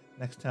Piqua,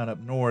 next town up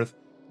north.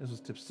 This was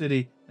Tip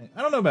City.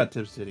 I don't know about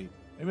Tip City.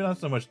 Maybe not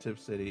so much Tip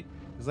City,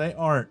 because they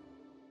aren't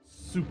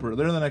super.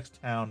 They're the next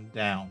town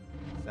down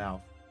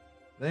south.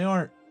 They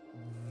aren't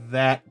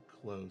that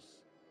close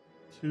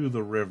to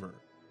the river.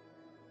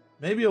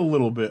 Maybe a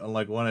little bit on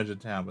like one edge of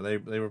town, but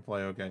they were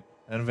probably okay.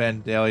 And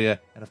Vandalia,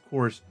 and of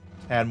course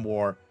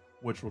Tadmor,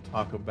 which we'll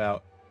talk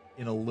about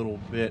in a little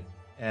bit.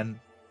 And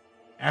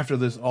after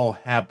this all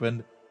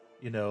happened,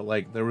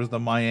 like there was the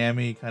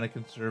Miami kind of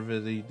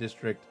conservative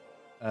district.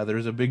 There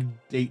was a big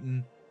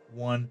Dayton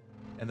one,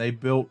 and they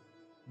built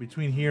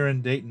between here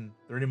and Dayton,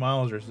 30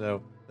 miles or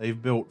so. They've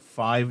built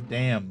 5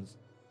 dams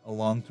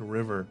along the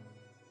river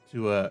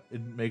to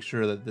make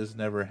sure that this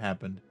never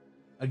happened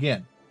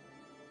again.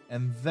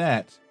 And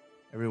that,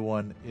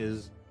 everyone,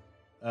 is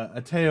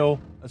a tale,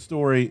 a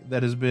story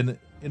that has been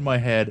in my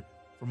head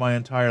for my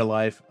entire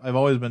life. I've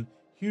always been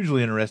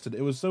hugely interested.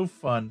 It was so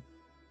fun.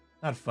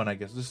 Not fun, I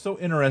guess. It's so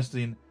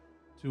interesting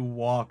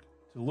to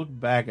look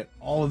back at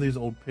all of these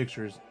old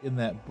pictures in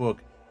that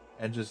book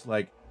and just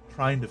like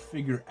trying to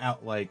figure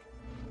out like,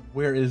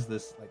 where is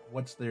this? Like,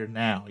 what's there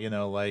now?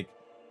 Like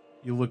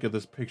you look at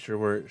this picture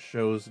where it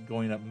shows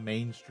going up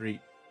Main Street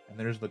and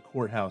there's the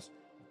courthouse.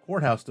 The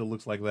courthouse still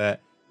looks like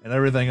that, and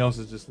everything else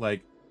is just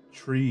like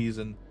trees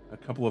and a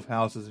couple of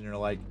houses, and you're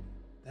like,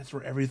 that's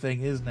where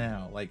everything is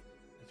now. Like,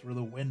 that's where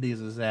the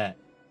Wendy's is at,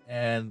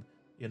 and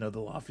the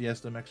La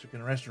Fiesta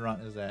Mexican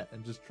restaurant is at,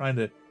 and just trying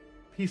to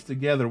piece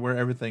together where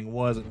everything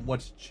was and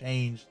what's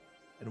changed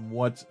and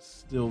what's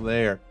still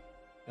there.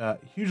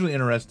 Hugely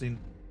interesting,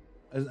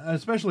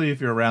 especially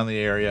if you're around the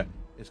area.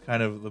 It's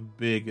kind of the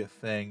big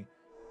thing,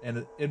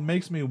 and it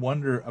makes me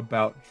wonder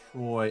about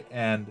Troy,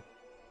 and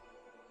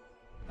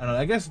I don't know,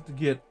 I guess to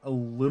get a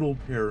little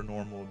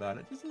paranormal about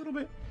it, just a little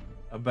bit,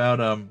 about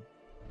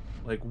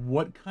like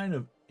what kind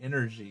of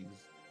energies,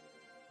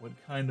 what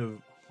kind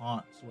of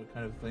haunts, what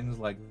kind of things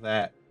like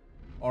that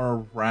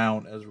are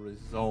around as a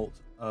result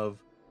of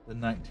the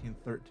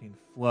 1913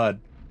 flood.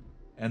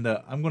 And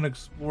I'm going to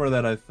explore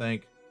that, I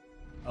think,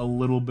 a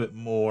little bit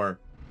more,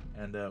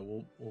 and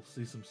we'll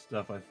see some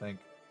stuff, I think,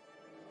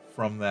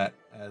 from that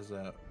as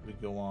we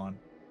go on.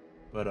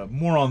 But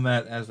more on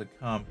that as they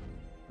come.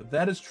 But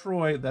that is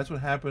Troy. That's what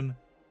happened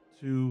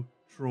to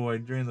Troy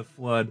during the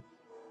flood,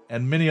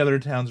 and many other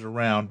towns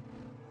around.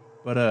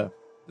 But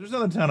there's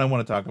another town I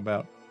want to talk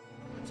about.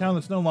 A town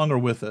that's no longer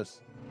with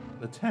us.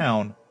 The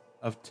town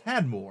of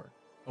Tadmor,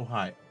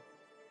 Ohio.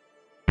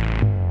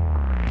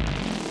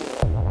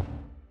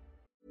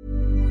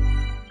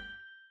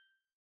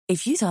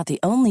 If you thought the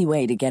only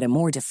way to get a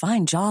more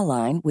defined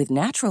jawline with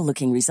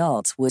natural-looking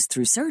results was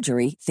through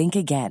surgery, think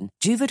again.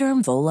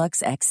 Juvederm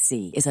Volux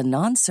XC is a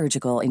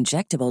non-surgical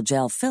injectable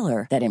gel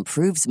filler that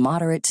improves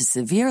moderate to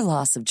severe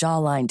loss of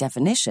jawline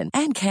definition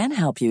and can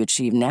help you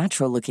achieve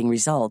natural-looking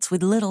results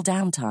with little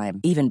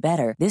downtime. Even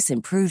better, this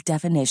improved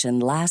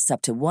definition lasts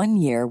up to 1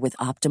 year with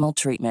optimal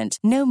treatment.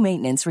 No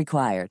maintenance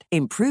required.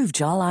 Improve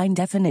jawline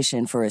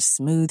definition for a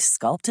smooth,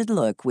 sculpted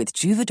look with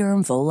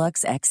Juvederm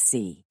Volux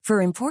XC.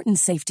 For important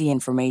safety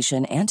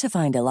information and to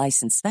find a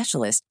licensed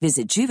specialist,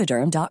 visit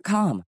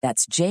Juvederm.com.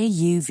 That's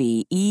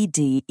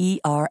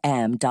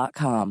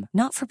JUVEDERM.com.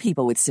 Not for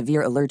people with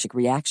severe allergic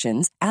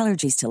reactions,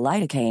 allergies to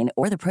lidocaine,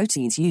 or the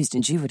proteins used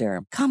in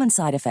Juvederm. Common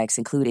side effects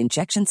include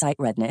injection site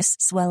redness,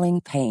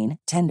 swelling, pain,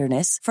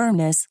 tenderness,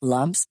 firmness,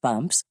 lumps,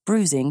 bumps,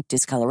 bruising,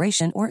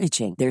 discoloration, or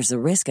itching. There's a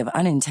risk of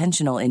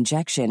unintentional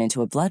injection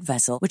into a blood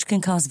vessel, which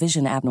can cause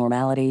vision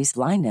abnormalities,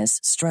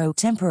 blindness, stroke,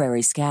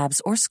 temporary scabs,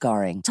 or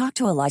scarring. Talk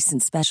to a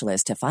licensed specialist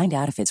to find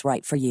out if it's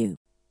right for you.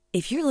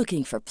 If you're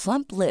looking for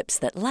plump lips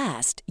that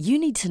last, you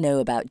need to know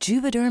about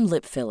Juvederm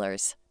lip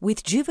fillers.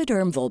 With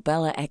Juvederm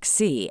Volbella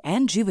XC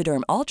and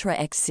Juvederm Ultra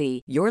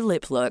XC, your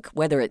lip look,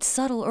 whether it's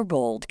subtle or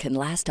bold, can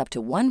last up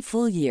to 1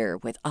 full year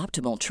with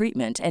optimal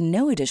treatment and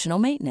no additional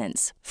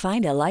maintenance.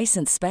 Find a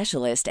licensed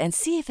specialist and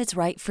see if it's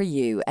right for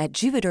you at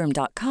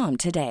Juvederm.com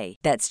today.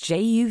 That's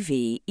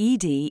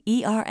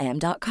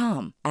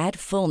JUVEDERM.com. Add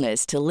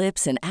fullness to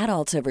lips in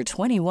adults over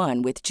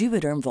 21 with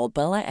Juvederm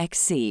Volbella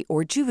XC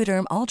or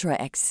Juvederm Ultra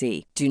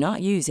XC. Do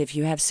not use if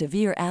you have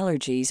severe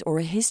allergies or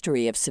a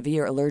history of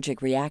severe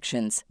allergic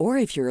reactions, or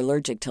if you're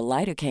allergic to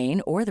lidocaine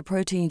or the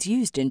proteins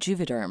used in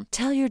Juvederm.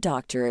 Tell your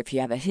doctor if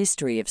you have a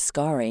history of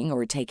scarring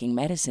or taking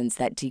medicines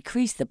that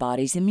decrease the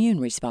body's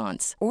immune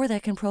response or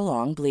that can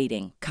prolong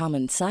bleeding.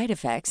 Common side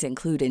effects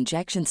include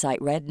injection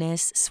site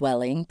redness,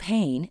 swelling,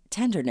 pain,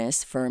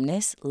 tenderness,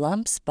 firmness,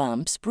 lumps,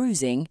 bumps,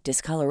 bruising,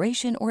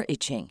 discoloration, or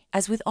itching.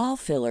 As with all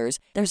fillers,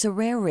 there's a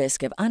rare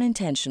risk of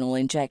unintentional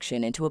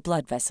injection into a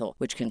blood vessel,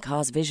 which can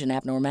cause vision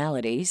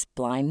abnormalities,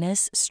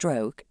 blindness,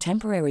 stroke,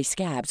 temporary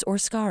scabs, or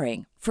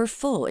scarring. For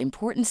full,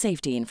 important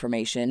safety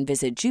information,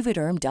 visit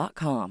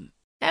Juvederm.com.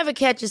 Ever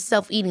catch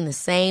yourself eating the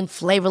same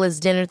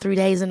flavorless dinner 3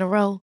 days in a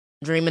row?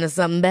 Dreaming of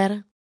something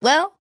better?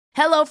 Well,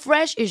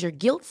 HelloFresh is your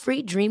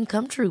guilt-free dream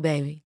come true,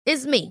 baby.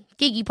 It's me,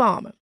 Keke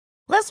Palmer.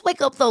 Let's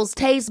wake up those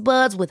taste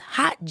buds with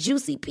hot,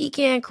 juicy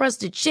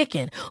pecan-crusted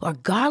chicken or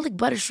garlic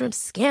butter shrimp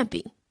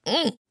scampi.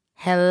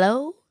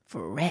 Hello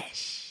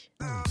Fresh.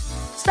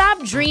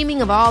 Stop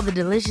dreaming of all the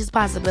delicious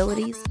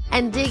possibilities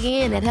and dig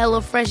in at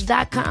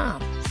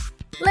HelloFresh.com.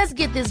 Let's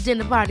get this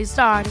dinner party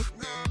started.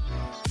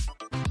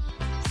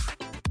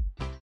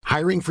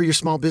 Hiring for your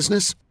small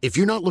business? If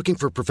you're not looking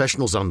for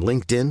professionals on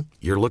LinkedIn,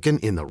 you're looking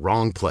in the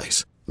wrong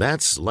place.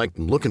 That's like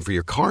looking for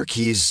your car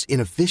keys in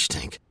a fish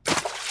tank.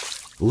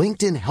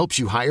 LinkedIn helps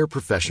you hire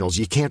professionals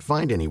you can't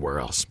find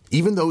anywhere else,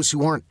 even those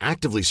who aren't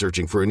actively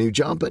searching for a new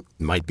job but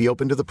might be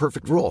open to the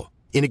perfect role.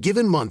 In a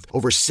given month,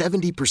 over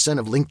 70%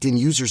 of LinkedIn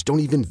users don't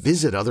even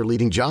visit other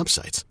leading job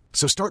sites.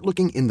 So start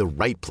looking in the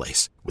right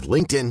place. With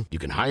LinkedIn, you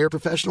can hire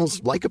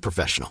professionals like a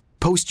professional.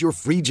 Post your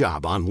free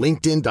job on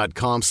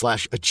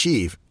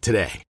linkedin.com/achieve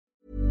today.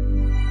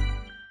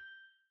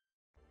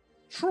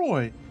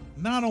 Troy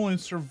not only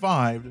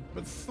survived,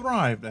 but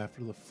thrived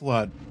after the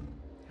flood.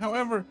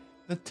 However,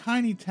 the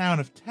tiny town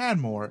of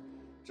Tadmor,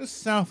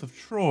 just south of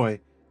Troy,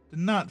 did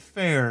not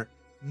fare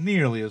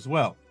nearly as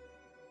well.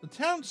 The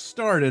town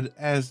started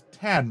as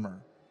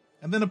Tadmor,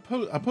 and then a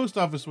post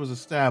office was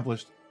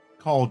established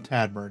called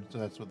Tadmor, so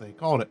that's what they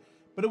called it.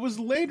 But it was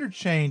later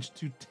changed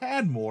to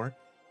Tadmor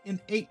in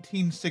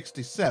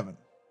 1867.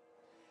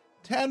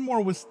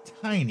 Tadmor was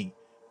tiny,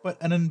 but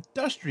an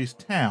industrious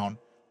town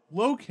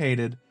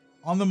located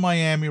on the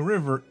Miami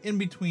River in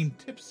between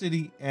Tip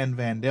City and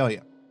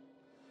Vandalia.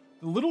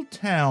 The little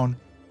town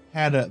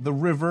had the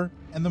river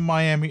and the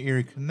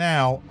Miami-Erie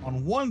Canal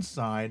on one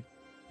side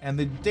and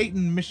the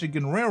Dayton,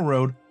 Michigan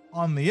Railroad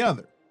on the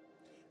other,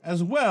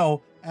 as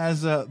well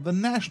as the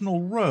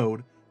National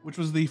Road, which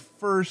was the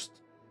first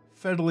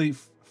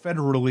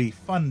federally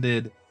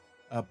funded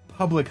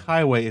public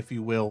highway, if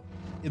you will,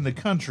 in the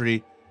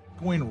country,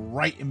 going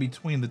right in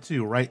between the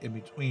two, right in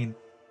between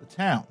the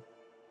town.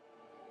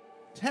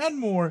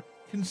 Tadmor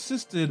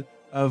consisted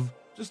of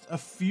just a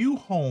few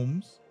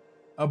homes,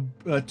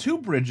 two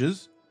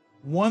bridges,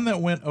 one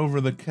that went over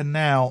the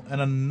canal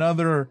and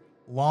another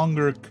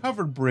longer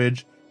covered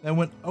bridge that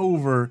went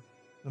over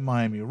the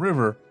Miami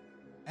River,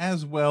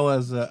 as well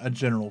as a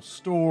general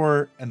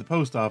store and the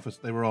post office.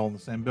 They were all in the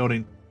same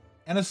building,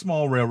 and a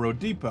small railroad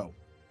depot.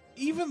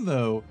 Even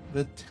though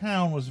the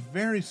town was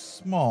very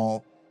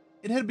small,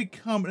 it had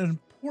become an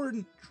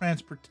important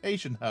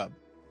transportation hub.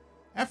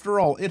 After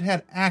all, it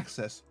had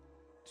access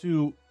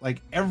to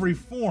like every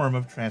form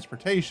of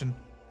transportation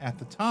at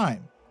the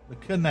time: the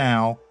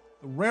canal,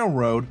 the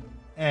railroad,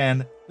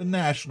 and the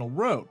National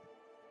Road.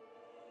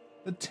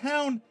 The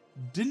town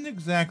didn't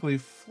exactly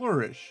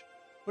flourish,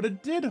 but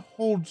it did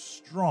hold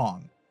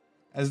strong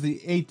as the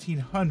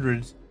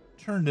 1800s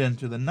turned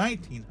into the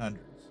 1900s.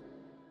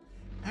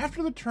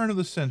 After the turn of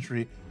the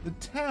century, the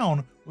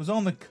town was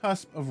on the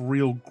cusp of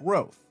real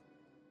growth.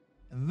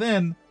 And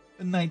then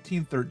the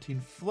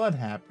 1913 flood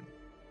happened.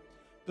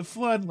 The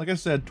flood, like I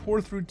said,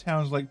 tore through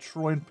towns like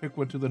Troy and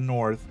Piqua to the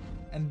north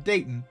and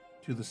Dayton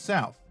to the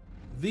south.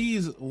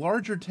 These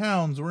larger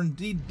towns were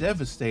indeed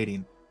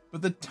devastating,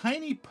 but the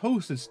tiny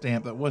postage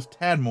stamp that was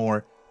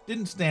Tadmor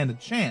didn't stand a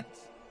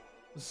chance.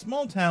 The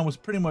small town was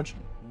pretty much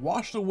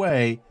washed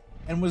away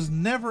and was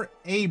never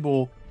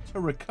able to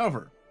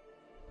recover.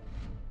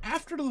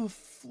 After the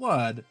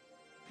flood,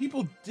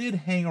 people did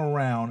hang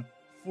around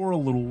for a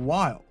little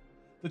while.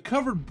 The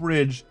covered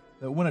bridge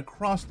that went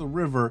across the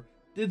river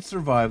did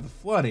survive the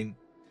flooding,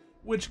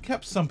 which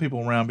kept some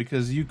people around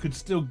because you could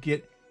still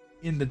get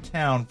into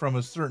town from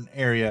a certain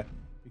area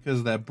because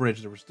of that bridge.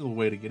 There was still a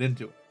way to get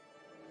into it.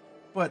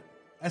 But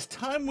as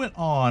time went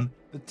on,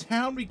 the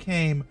town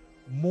became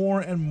more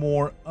and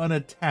more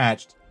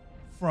unattached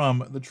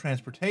from the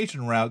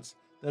transportation routes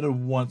that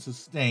had once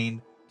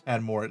sustained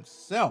Tadmor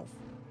itself.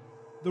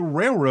 The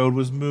railroad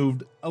was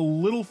moved a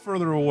little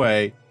further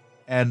away,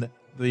 and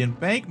the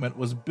embankment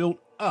was built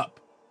up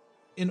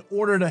in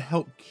order to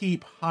help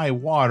keep high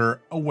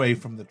water away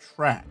from the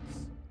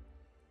tracks.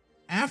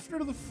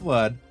 After the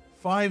flood,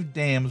 5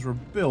 dams were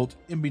built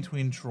in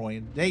between Troy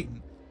and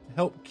Dayton to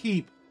help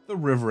keep the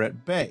river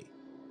at bay.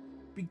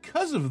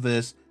 Because of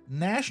this,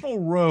 National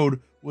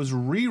Road was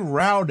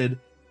rerouted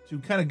to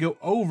kind of go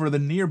over the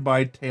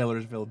nearby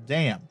Taylorsville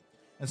Dam.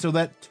 And so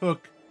that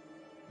took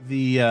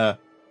the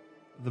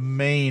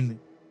main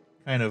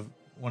kind of,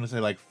 I want to say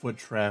like foot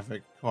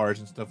traffic, cars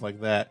and stuff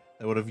like that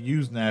would have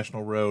used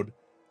National Road,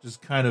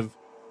 just kind of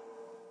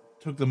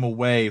took them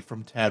away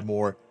from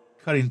Tadmor,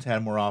 cutting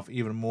Tadmor off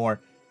even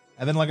more.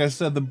 And then, like I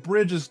said, the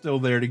bridge is still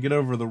there to get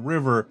over the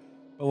river,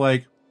 but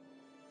like,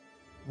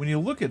 when you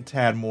look at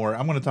Tadmor,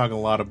 I'm going to talk a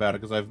lot about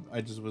it because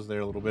I just was there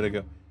a little bit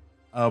ago.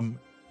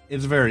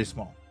 It's very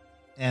small.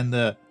 And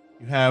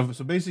you have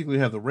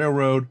the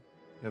railroad,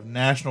 you have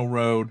National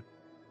Road,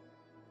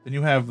 then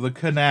you have the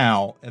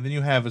canal, and then you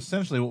have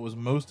essentially what was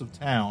most of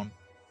town,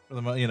 for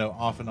the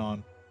off and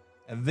on,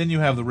 and then you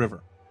have the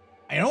river.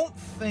 I don't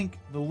think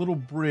the little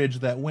bridge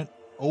that went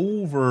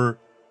over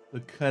the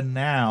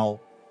canal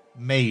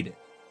made it.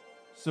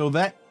 So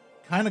that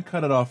kind of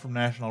cut it off from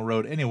National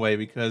Road anyway,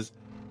 because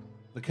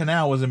the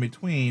canal was in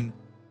between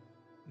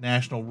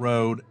National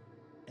Road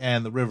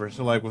and the river.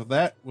 So like with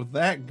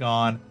that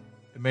gone,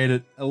 it made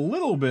it a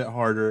little bit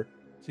harder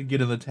to get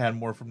in the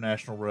Tadmor from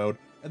National Road,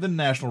 and then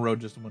National Road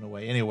just went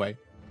away anyway.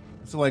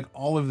 So like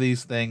all of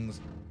these things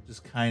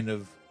just kind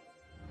of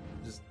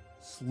just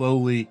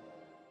slowly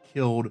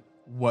killed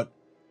what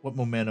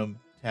momentum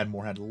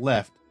Tadmor had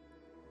left.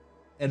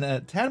 And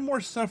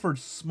Tadmor suffered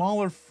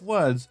smaller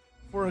floods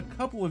for a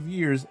couple of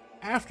years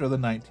after the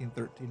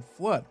 1913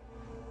 flood.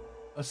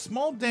 A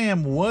small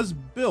dam was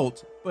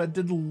built, but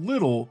did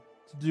little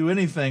to do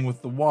anything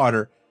with the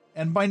water,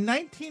 and by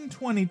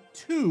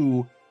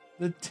 1922,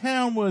 the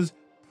town was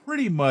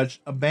pretty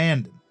much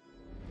abandoned.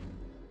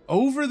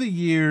 Over the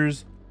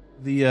years,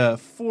 the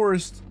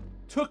forest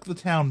took the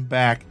town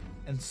back,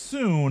 and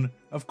soon,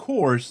 of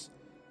course,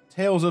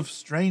 tales of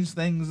strange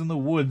things in the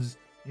woods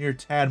near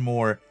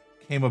Tadmor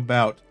came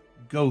about.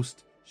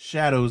 Ghosts,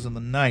 shadows in the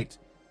night,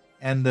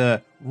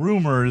 and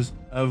rumors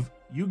of,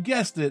 you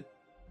guessed it,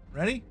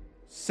 ready?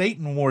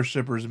 Satan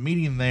worshippers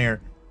meeting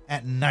there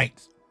at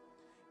night.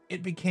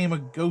 It became a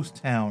ghost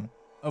town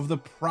of the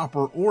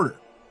proper order.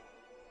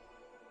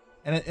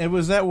 And it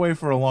was that way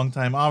for a long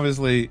time.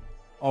 Obviously,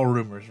 all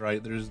rumors,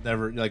 right? There's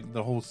never, like,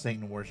 the whole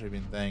Satan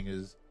worshipping thing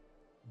is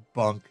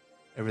bunk,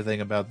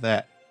 everything about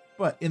that.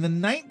 But in the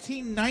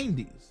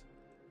 1990s,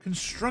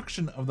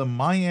 construction of the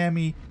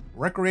Miami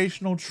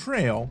Recreational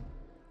Trail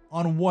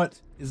on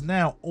what is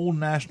now Old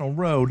National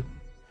Road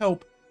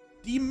helped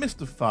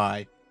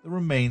demystify the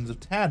remains of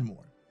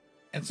Tadmor.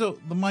 And so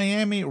the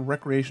Miami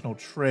Recreational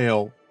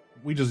Trail,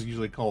 we just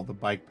usually call it the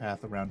bike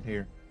path around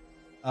here.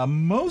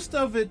 Most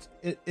of it's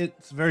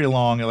very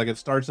long. Like, it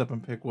starts up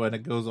in Piqua and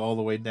it goes all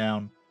the way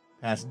down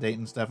past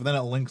Dayton stuff, and then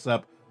it links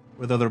up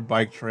with other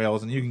bike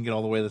trails, and you can get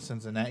all the way to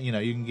Cincinnati. You know,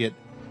 you can get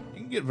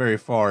very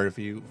far if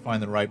you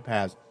find the right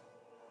paths.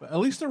 But at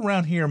least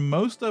around here,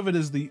 most of it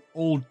is the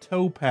old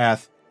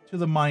towpath to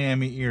the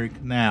Miami-Erie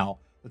Canal.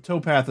 The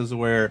towpath is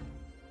where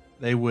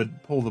they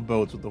would pull the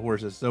boats with the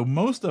horses. So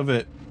most of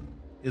it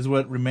is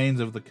what remains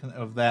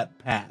of that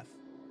path.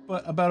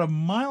 But about a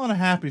mile and a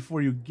half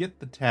before you get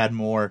to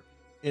Tadmor,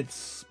 it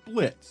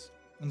splits.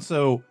 And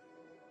so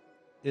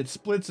it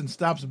splits and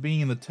stops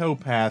being the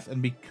towpath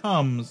and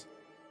becomes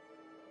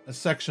a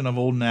section of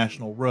Old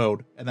National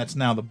Road. And that's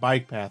now the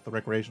bike path, the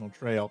recreational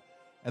trail.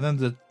 And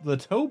then the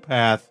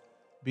towpath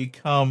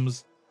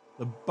becomes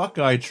the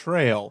Buckeye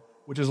Trail,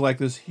 which is like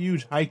this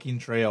huge hiking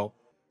trail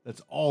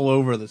that's all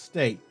over the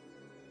state.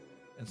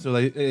 And so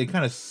they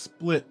kind of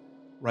split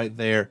right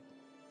there,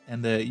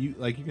 and you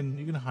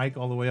can hike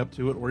all the way up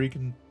to it, or you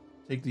can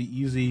take the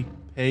easy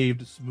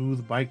paved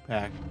smooth bike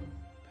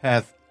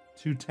path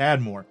to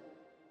Tadmor.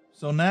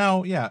 So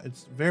now, yeah,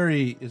 it's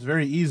very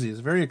easy.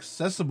 It's very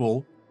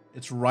accessible.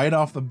 It's right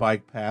off the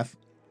bike path,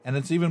 and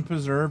it's even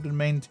preserved and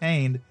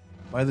maintained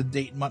by the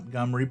Dayton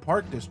Montgomery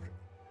Park District.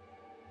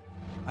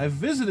 I've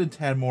visited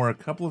Tadmor a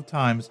couple of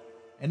times,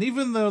 and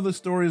even though the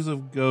stories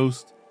of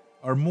ghosts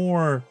are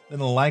more than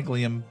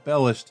likely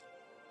embellished,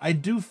 I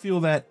do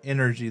feel that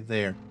energy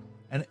there.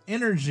 An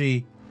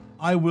energy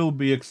I will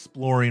be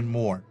exploring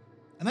more.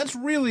 And that's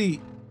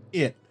really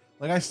it.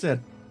 Like I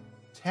said,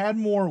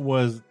 Tadmor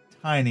was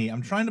tiny.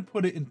 I'm trying to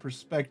put it in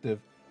perspective.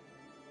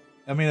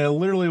 I mean, it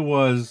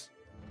was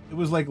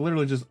like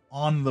literally just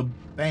on the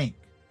bank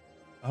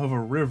of a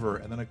river.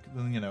 And then,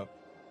 you know,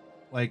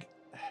 like,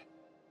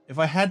 if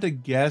I had to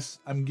guess,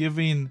 I'm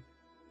giving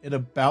it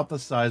about the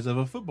size of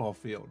a football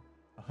field.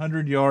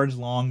 100 yards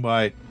long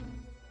by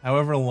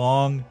however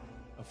long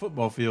a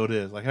football field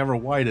is, like however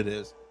wide it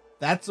is.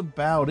 That's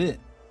about it.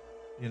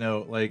 You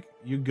know, like,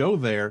 you go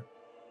there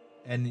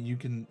and you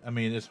can, I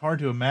mean, it's hard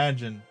to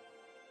imagine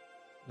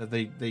that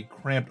they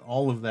cramped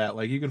all of that.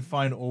 Like, you can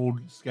find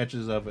old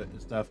sketches of it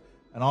and stuff.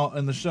 And all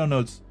in the show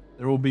notes,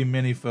 there will be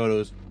many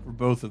photos for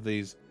both of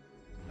these.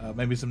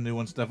 Maybe some new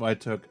one stuff I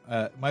took.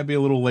 Might be a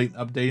little late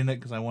updating it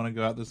because I want to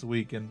go out this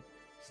week and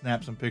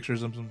snap some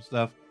pictures of some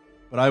stuff.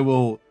 But I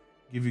will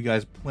give you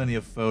guys plenty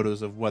of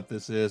photos of what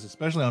this is,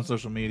 especially on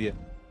social media.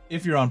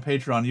 If you're on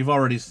Patreon, you've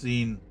already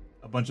seen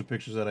a bunch of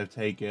pictures that I've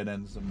taken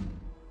and some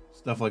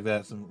stuff like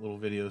that, some little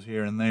videos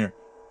here and there.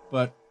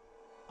 But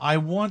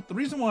the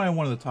reason why I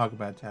wanted to talk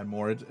about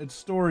Tadmor, its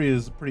story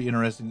is pretty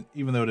interesting,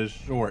 even though it is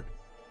short.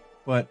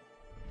 But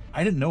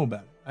I didn't know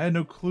about it. I had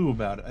no clue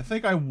about it. I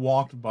think I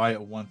walked by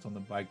it once on the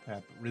bike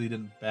path, but really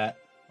didn't bat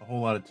a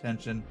whole lot of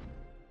attention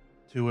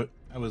to it.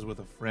 I was with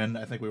a friend.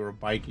 I think we were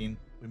biking.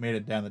 We made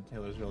it down the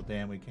Taylorsville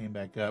Dam. We came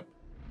back up,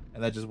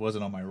 and that just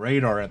wasn't on my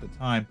radar at the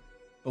time.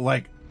 But,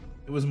 like,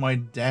 it was my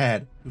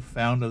dad who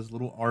found this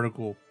little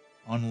article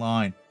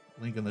online,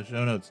 link in the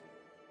show notes,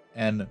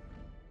 and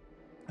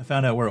I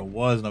found out where it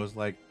was, and I was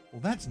like,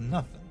 well, that's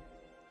nothing.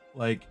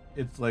 Like,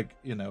 it's like,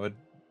 you know,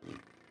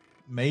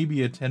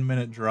 maybe a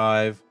 10-minute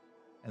drive,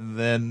 and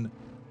then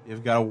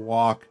you've got to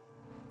walk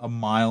a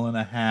mile and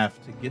a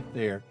half to get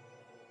there.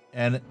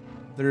 And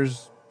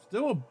there's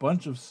still a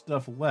bunch of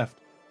stuff left.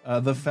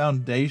 The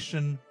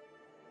foundation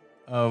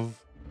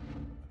of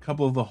a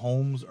couple of the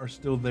homes are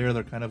still there.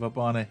 They're kind of up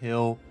on a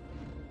hill.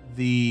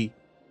 The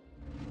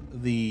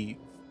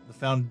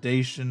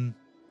foundation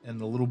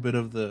and a little bit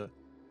of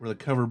where the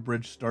covered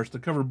bridge starts. The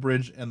covered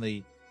bridge and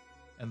the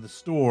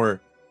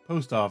store,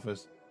 post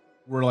office,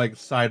 were like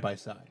side by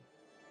side.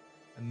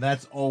 And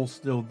that's all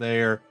still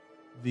there.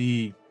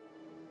 The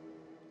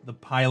The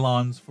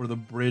pylons for the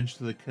bridge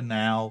to the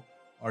canal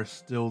are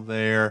still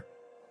there.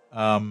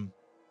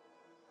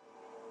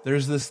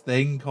 There's this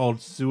thing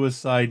called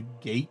Suicide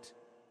Gate,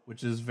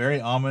 which is very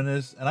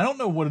ominous, and I don't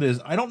know what it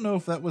is. I don't know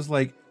if that was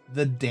like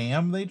the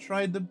dam they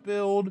tried to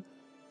build,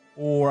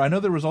 or I know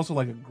there was also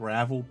like a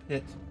gravel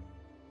pit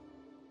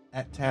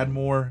at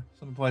Tadmor,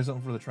 something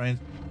for the trains,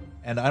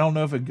 and I don't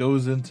know if it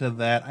goes into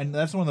that.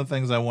 That's one of the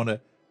things I want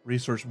to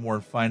research more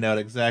and find out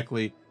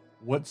exactly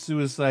what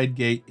Suicide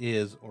Gate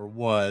is or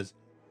was,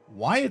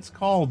 why it's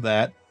called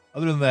that,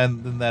 other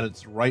than that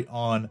it's right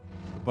on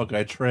the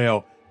Buckeye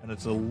Trail, and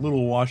it's a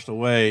little washed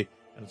away,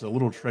 and it's a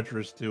little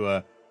treacherous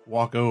to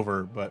walk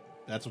over, but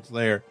that's what's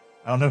there.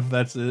 I don't know if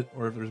that's it,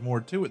 or if there's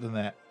more to it than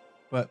that,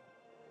 but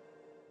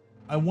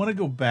I want to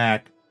go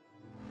back,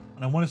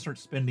 and I want to start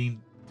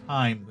spending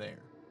time there.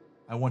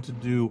 I want to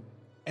do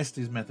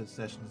Estes Method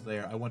sessions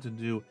there. I want to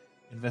do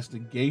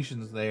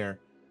investigations there.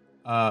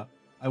 I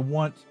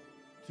want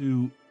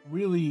to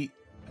really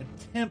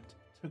attempt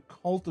to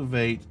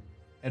cultivate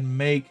and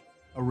make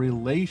a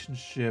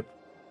relationship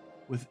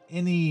with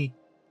any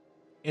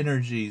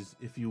energies,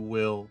 if you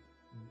will,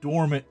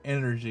 dormant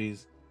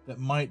energies that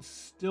might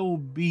still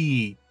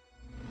be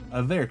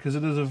there, because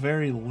it is a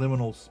very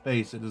liminal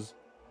space. It is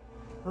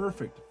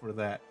perfect for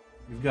that.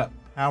 You've got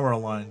power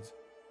lines,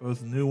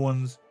 both new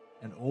ones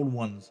and old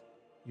ones.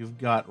 You've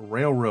got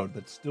railroad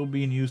that's still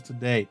being used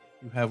today.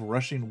 You have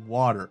rushing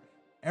water.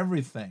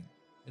 Everything.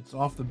 It's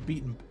off the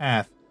beaten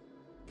path.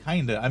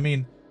 Kinda. I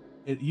mean,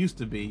 it used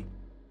to be.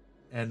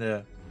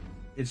 And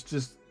it's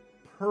just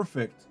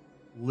perfect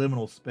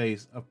liminal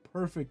space. A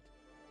perfect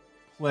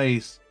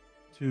place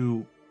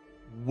to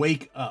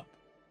wake up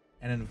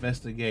and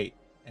investigate.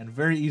 And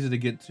very easy to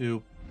get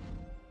to.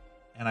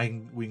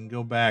 And we can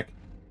go back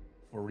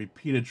for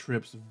repeated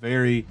trips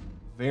very,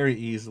 very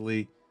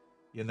easily.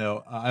 You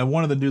know, I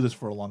wanted to do this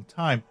for a long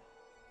time.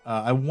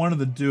 I wanted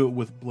to do it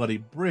with Bloody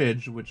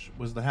Bridge, which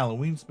was the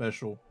Halloween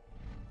special,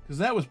 because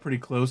that was pretty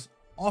close.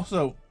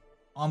 Also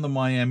on the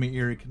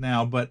Miami-Erie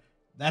Canal, but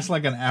that's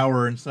like an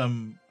hour and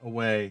some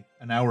away,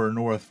 an hour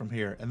north from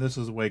here, and this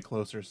is way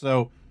closer.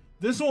 So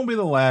this won't be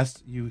the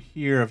last you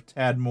hear of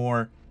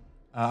Tadmor.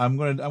 I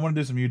want to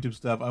do some YouTube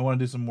stuff. I want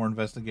to do some more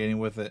investigating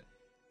with it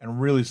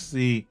and really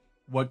see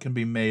what can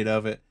be made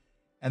of it.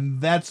 And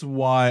that's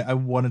why I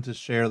wanted to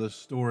share the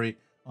story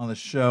on the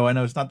show. I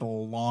know it's not the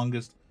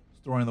longest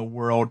story in the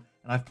world,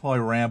 and I've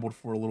probably rambled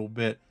for a little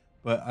bit,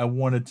 but I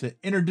wanted to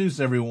introduce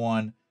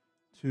everyone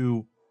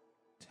to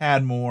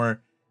Tadmor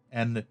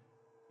and,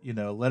 you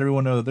know, let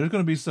everyone know that there's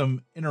going to be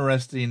some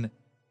interesting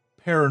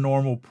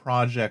paranormal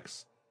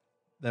projects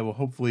that will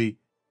hopefully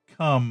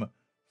come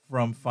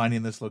from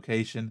finding this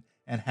location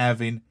and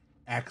having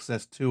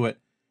access to it.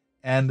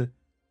 And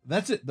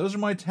that's it. Those are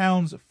my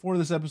towns for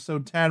this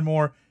episode.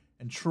 Tadmor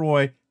and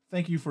Troy,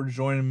 thank you for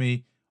joining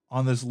me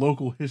on this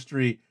local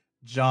history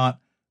jaunt.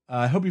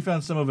 I hope you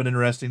found some of it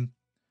interesting.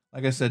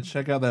 Like I said,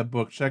 check out that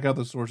book. Check out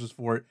the sources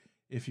for it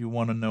if you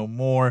want to know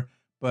more.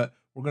 But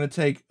we're going to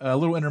take a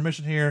little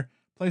intermission here,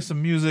 play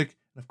some music.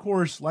 And of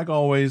course, like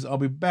always, I'll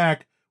be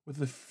back with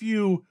a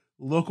few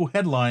local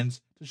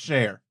headlines to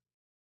share.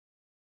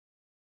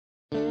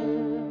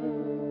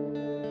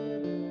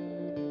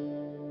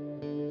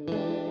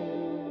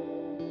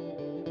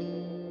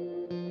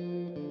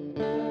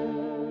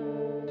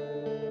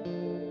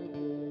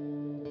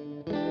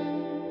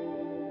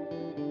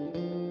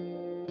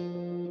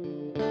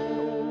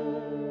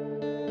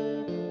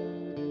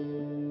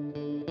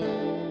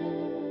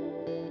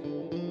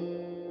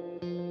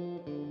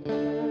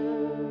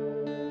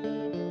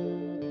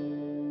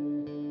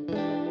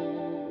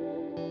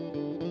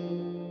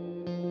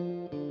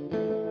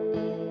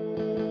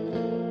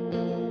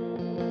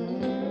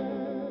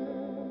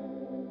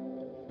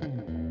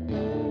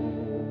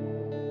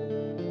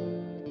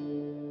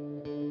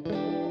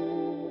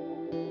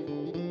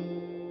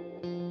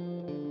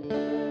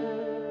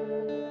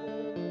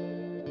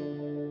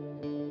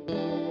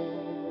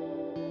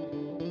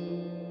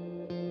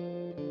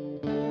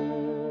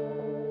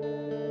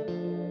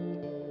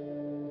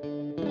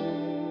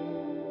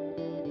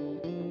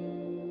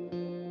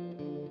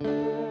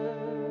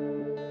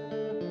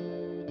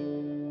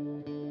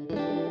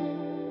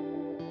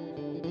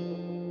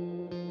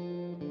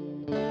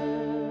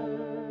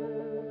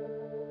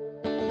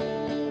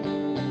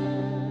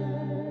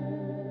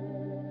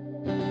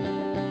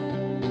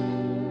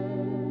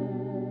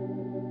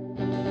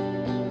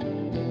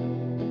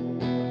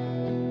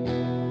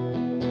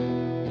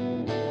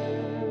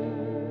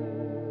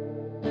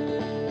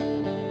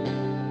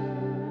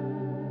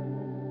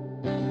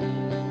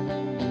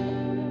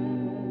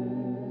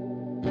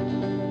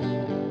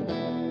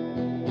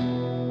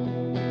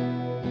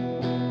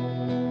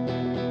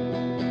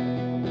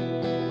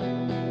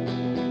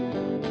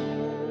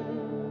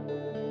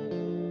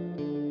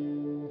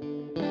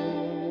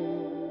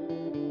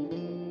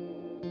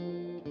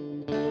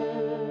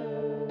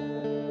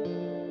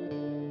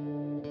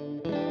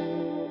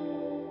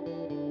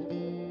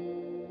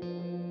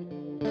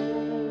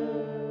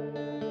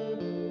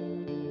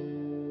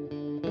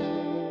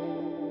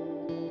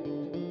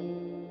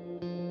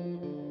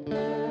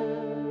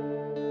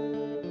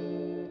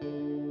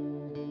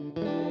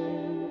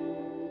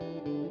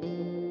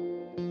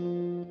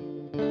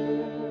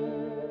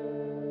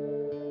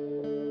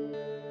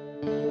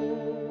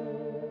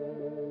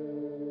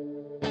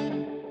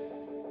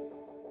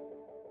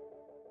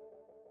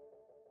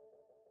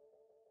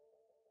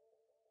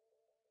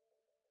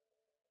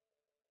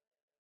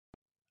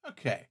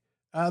 Okay.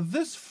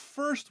 This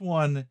first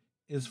one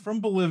is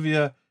from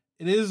Bolivia.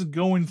 It is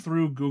going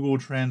through Google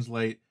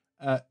Translate.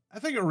 I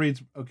think it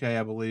reads okay,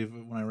 I believe,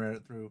 when I read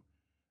it through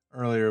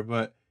earlier.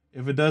 But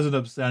if it does end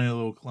up sounding a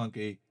little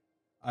clunky,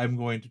 I'm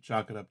going to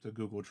chalk it up to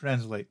Google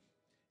Translate.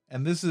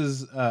 And this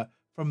is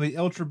from the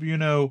El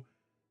Tribuno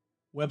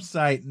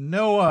website.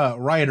 No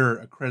writer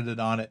accredited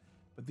on it.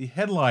 But the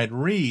headline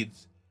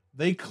reads,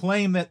 "They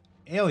claim that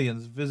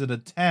aliens visit a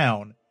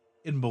town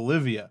in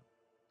Bolivia.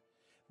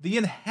 The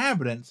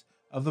inhabitants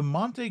of the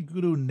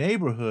Montegudo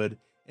neighborhood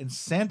in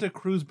Santa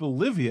Cruz,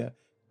 Bolivia,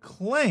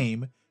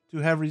 claim to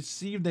have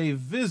received a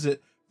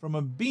visit from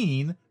a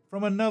being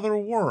from another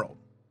world,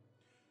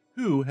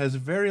 who has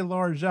very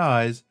large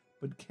eyes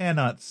but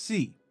cannot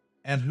see,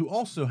 and who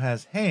also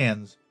has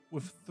hands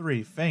with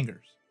 3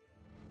 fingers.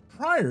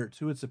 Prior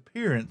to its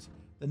appearance,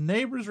 the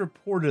neighbors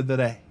reported that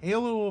a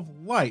halo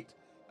of light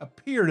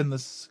appeared in the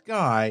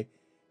sky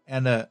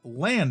and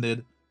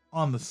landed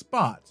on the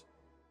spot.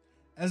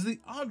 As the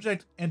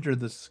object entered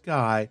the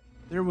sky,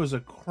 there was a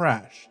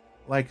crash,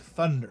 like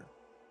thunder.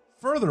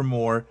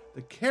 Furthermore,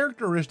 the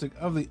characteristic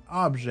of the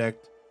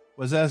object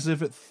was as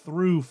if it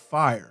threw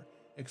fire,"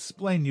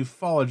 explained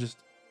ufologist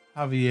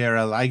Javier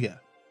Aliga.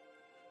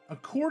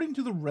 According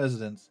to the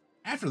residents,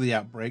 after the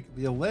outbreak,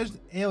 the alleged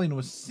alien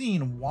was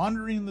seen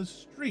wandering the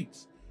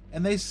streets,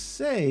 and they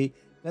say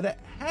that it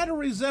had a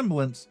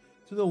resemblance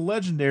to the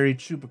legendary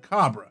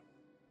Chupacabra,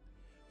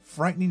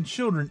 frightening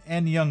children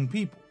and young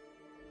people.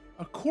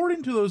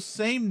 According to those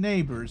same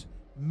neighbors,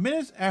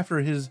 minutes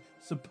after his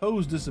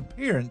supposed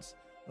disappearance,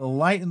 the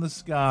light in the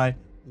sky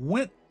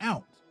went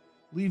out,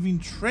 leaving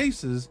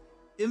traces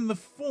in the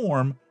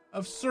form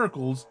of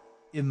circles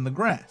in the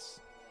grass.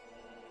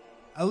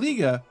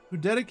 Aliga,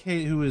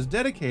 who is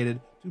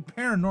dedicated to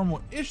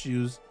paranormal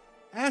issues,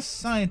 asked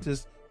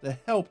scientists to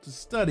help to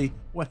study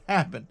what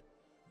happened,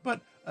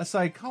 but a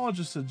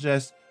psychologist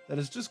suggests that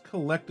it's just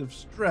collective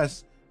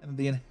stress and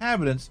the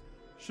inhabitants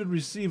should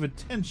receive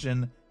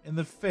attention in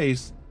the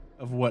face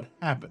of what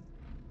happened.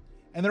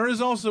 And there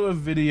is also a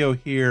video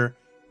here.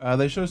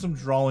 They show some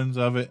drawings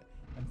of it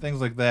and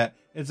things like that.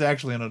 It's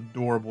actually an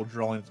adorable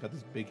drawing. It's got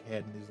this big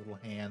head and these little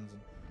hands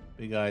and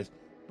big eyes.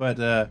 But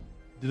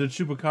did a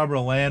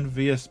Chupacabra land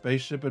via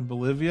spaceship in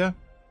Bolivia?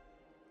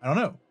 I don't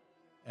know.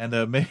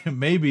 And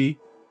maybe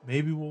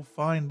we'll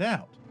find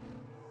out.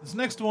 This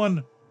next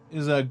one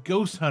is a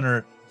ghost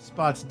hunter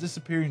spots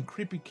disappearing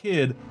creepy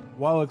kid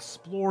while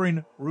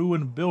exploring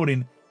ruined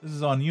building. This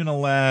is on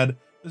Unilad.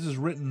 This is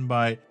written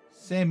by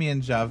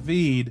Samian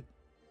Javid,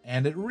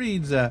 and it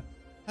reads,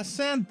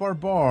 Hassan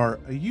Barbar,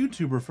 a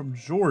YouTuber from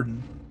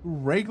Jordan who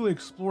regularly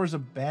explores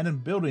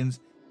abandoned buildings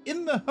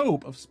in the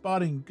hope of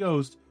spotting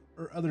ghosts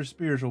or other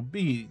spiritual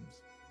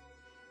beings.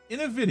 In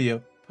a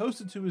video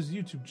posted to his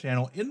YouTube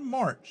channel in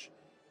March,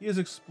 he is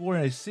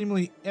exploring a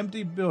seemingly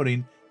empty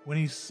building when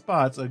he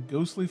spots a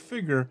ghostly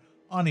figure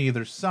on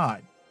either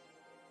side.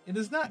 It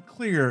is not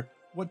clear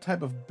what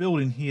type of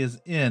building he is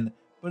in,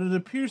 but it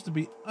appears to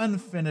be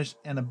unfinished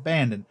and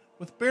abandoned,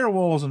 with bare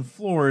walls and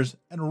floors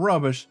and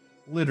rubbish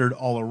littered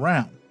all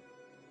around.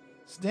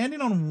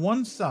 Standing on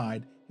one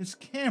side, his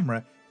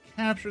camera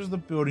captures the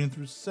building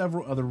through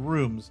several other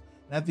rooms,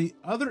 and at the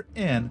other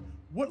end,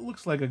 what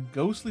looks like a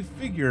ghostly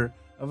figure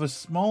of a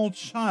small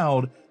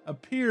child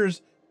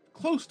appears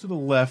close to the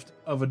left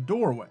of a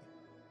doorway.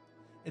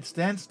 It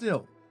stands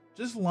still,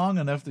 just long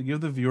enough to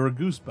give the viewer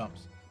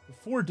goosebumps,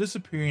 before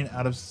disappearing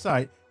out of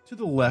sight to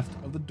the left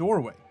of the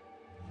doorway.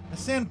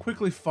 Hassan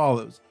quickly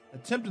follows,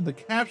 attempting to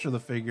capture the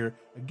figure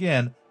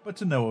again, but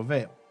to no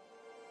avail.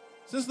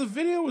 Since the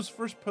video was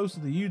first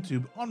posted to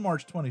YouTube on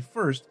March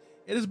 21st,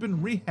 it has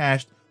been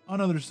rehashed on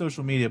other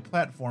social media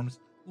platforms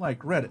like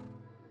Reddit.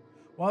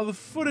 While the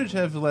footage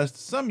has left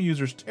some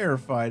users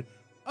terrified,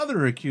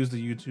 others accused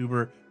the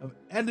YouTuber of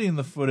editing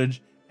the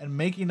footage and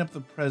making up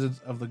the presence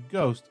of the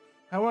ghost.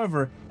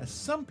 However, as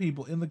some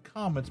people in the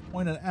comments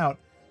pointed out,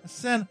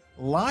 Hassan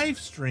live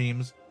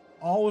streams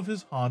all of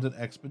his haunted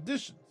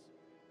expeditions.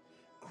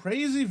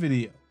 Crazy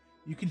video.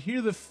 You can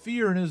hear the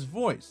fear in his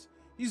voice.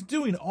 He's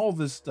doing all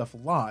this stuff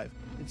live.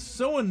 It's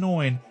so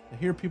annoying to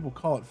hear people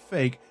call it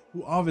fake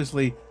who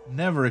obviously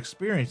never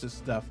experienced this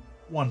stuff,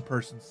 one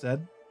person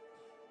said.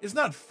 It's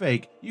not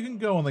fake. You can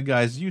go on the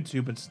guy's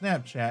YouTube and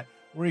Snapchat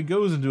where he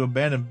goes into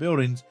abandoned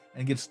buildings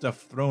and gets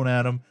stuff thrown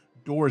at him,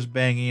 doors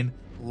banging,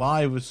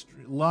 live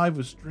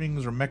with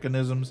strings or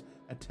mechanisms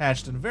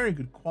attached, and very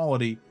good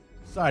quality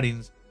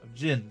sightings of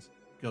jinns,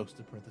 ghosts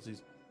in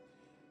parentheses.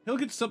 He'll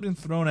get something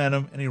thrown at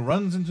him and he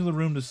runs into the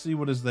room to see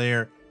what is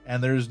there,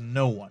 and there's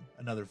no one,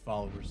 another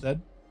follower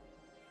said.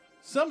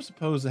 Some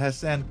suppose that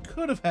Hassan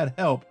could have had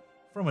help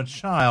from a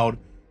child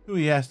who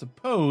he has to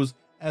pose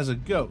as a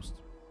ghost.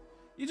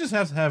 You just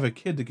have to have a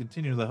kid to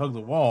continue to hug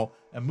the wall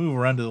and move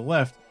around to the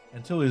left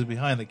until he's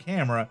behind the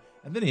camera,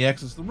 and then he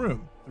exits the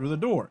room through the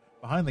door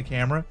behind the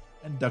camera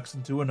and ducks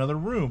into another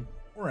room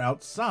or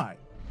outside.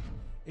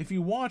 If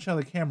you watch how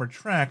the camera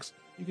tracks,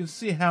 you can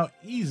see how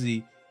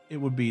easy it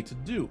would be to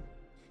do.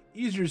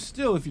 Easier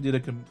still if you did a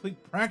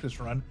complete practice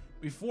run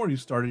before you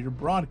started your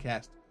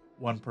broadcast,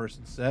 one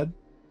person said.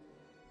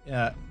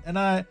 Yeah, and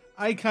I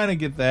kind of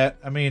get that.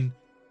 I mean,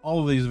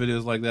 all of these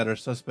videos like that are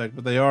suspect,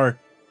 but they are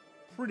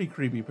pretty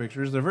creepy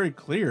pictures. They're very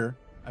clear.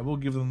 I will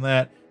give them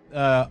that.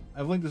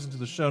 I've linked this into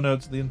the show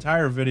notes. The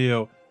entire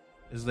video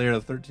is there,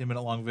 the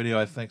 13-minute long video,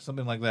 I think,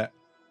 something like that.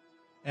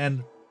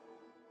 And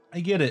I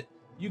get it.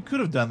 You could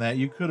have done that.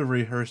 You could have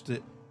rehearsed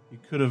it. You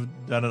could have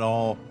done it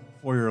all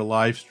for your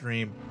live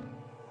stream.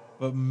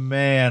 But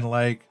man,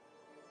 like,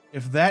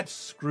 if that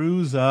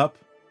screws up,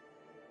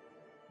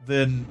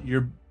 then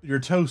you're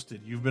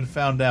toasted. You've been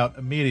found out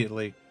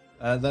immediately.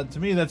 That, to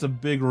me, that's a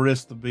big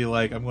risk to be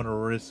like, I'm going to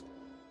risk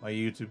my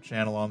YouTube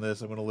channel on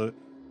this. I'm going to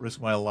risk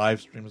my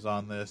live streams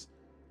on this.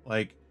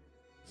 Like,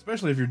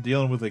 especially if you're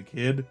dealing with a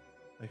kid,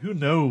 like, who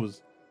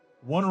knows?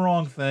 One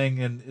wrong thing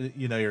and,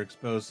 you know, you're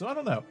exposed. So I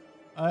don't know.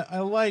 I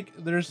like,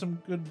 there's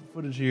some good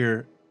footage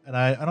here, and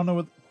I don't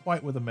know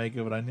quite what to make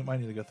of it. I might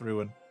need to go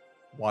through and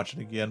watch it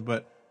again,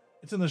 but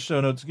it's in the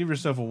show notes. Give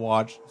yourself a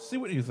watch. See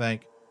what you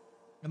think.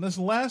 And this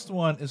last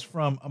one is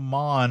from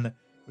Amman,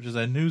 which is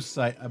a news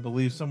site, I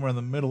believe, somewhere in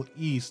the Middle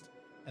East.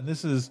 And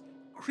this is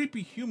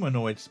creepy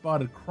humanoid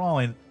spotted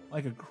crawling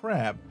like a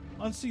crab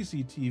on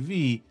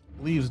CCTV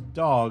leaves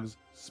dogs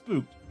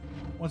spooked.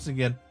 Once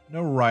again,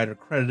 no writer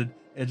credited.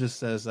 It just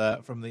says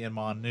from the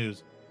Amman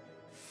News.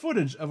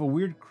 Footage of a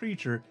weird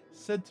creature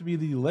said to be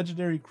the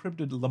legendary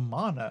cryptid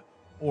Lamana,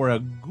 or a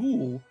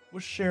ghoul,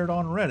 was shared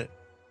on Reddit.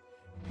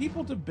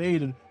 People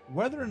debated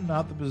whether or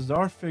not the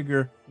bizarre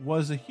figure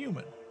was a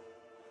human.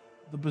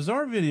 The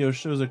bizarre video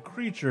shows a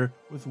creature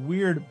with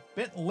weird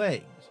bent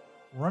legs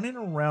running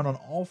around on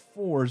all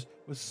fours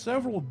with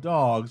several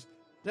dogs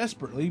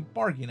desperately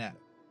barking at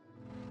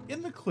it.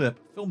 In the clip,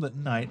 filmed at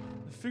night,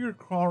 the figure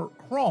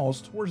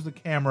crawls towards the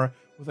camera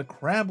with a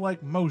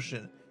crab-like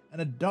motion,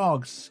 and a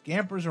dog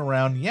scampers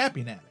around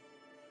yapping at it.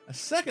 A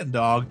second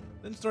dog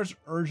then starts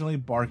urgently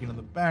barking in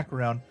the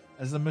background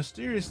as the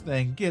mysterious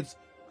thing gets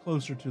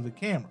closer to the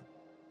camera.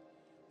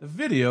 The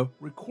video,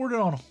 recorded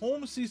on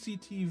home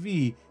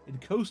CCTV in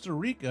Costa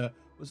Rica,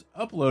 was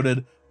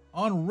uploaded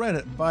on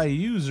Reddit by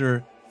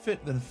user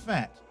Fit Than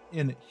Fat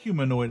in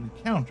Humanoid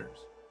Encounters,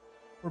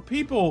 where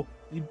people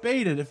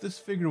debated if this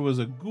figure was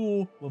a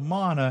ghoul,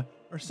 Lamana,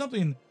 or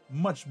something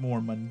much more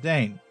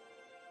mundane.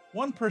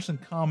 One person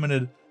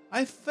commented,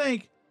 "I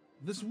think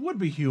this would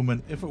be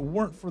human if it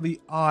weren't for the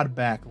odd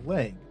back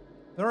leg.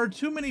 There are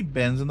too many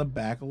bends in the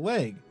back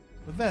leg.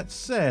 With that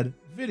said,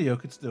 video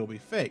could still be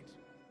faked."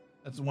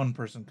 That's one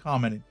person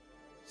commenting.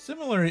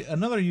 Similarly,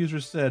 another user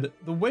said,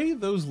 "The way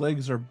those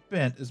legs are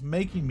bent is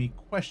making me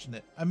question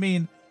it. I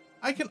mean,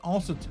 I can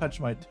also touch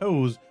my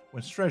toes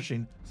when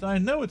stretching, so I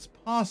know it's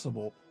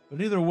possible,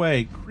 but either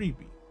way,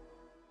 creepy."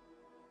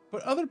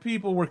 But other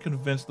people were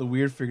convinced the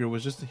weird figure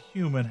was just a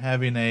human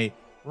having a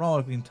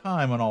rollicking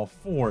time on all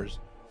fours,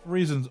 for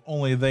reasons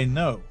only they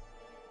know.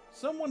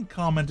 Someone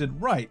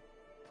commented, "Right,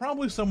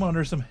 probably someone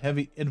under some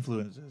heavy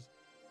influences,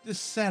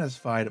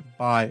 dissatisfied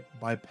by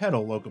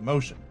bipedal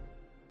locomotion.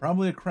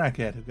 Probably a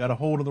crackhead who got a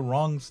hold of the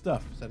wrong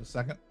stuff," said a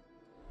second.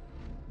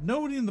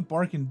 Noting the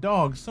barking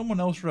dog, someone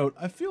else wrote,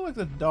 "I feel like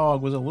the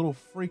dog was a little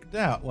freaked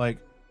out, like,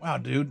 wow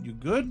dude, you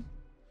good?"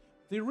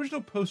 The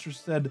original poster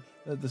said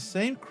that the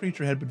same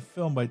creature had been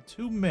filmed by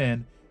two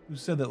men who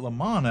said it was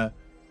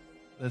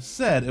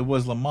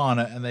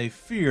Lamana, and they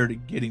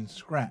feared getting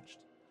scratched.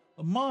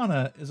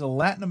 Lamana is a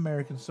Latin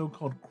American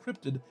so-called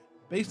cryptid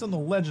based on the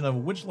legend of a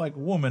witch-like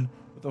woman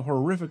with a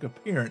horrific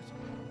appearance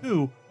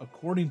who,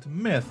 according to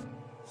myth,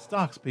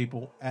 stalks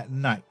people at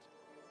night.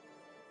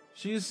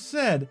 She is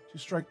said to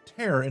strike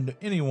terror into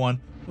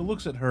anyone who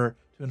looks at her,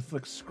 to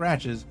inflict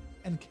scratches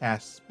and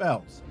cast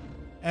spells.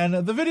 And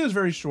the video is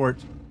very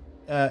short.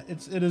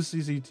 It is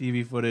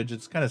CCTV footage.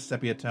 It's kind of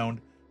sepia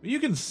toned, but you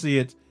can see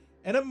it.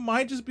 And it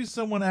might just be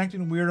someone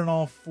acting weird on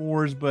all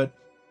fours, but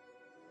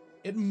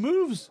it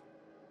moves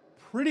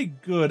pretty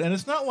good. And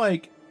it's not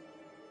like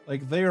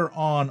they are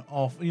on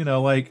all, you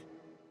know, like,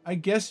 I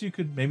guess you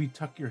could maybe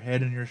tuck your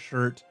head in your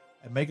shirt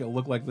and make it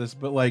look like this,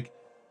 but like,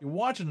 you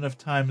watch it enough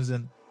times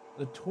and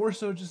the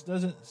torso just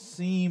doesn't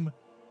seem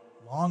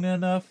long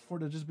enough for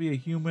it to just be a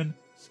human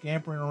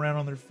scampering around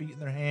on their feet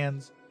and their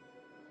hands.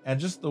 And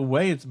just the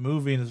way it's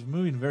moving is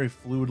moving very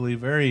fluidly,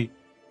 very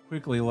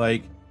quickly.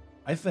 Like,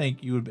 I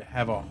think you would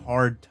have a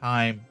hard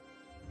time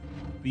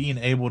being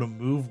able to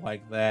move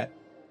like that,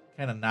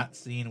 kind of not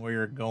seeing where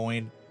you're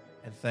going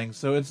and things.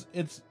 So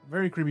it's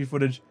very creepy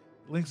footage.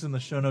 Links in the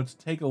show notes.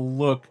 Take a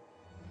look.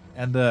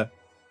 And man,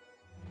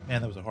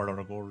 that was a hard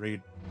article to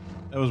read.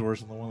 That was worse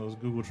than the one that was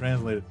Google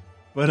translated.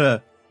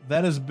 But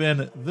that has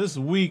been this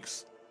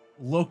week's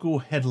local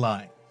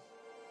headline.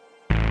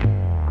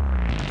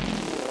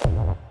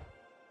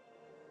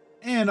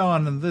 And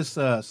on this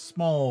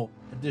small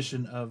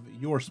edition of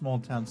Your Small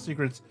Town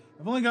Secrets,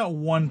 I've only got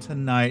one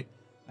tonight.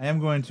 I am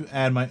going to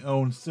add my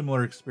own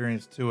similar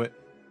experience to it,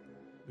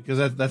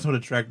 because that's what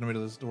attracted me to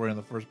the story in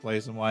the first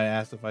place and why I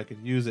asked if I could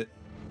use it.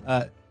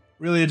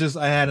 Really,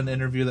 I had an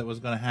interview that was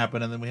going to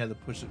happen, and then we had to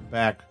push it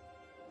back,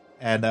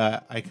 and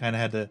I kind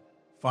of had to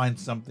find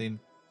something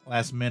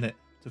last minute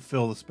to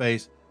fill the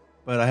space.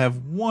 But I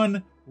have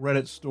one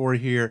Reddit story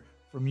here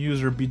from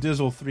user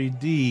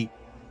Bedizzle3D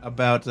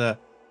about a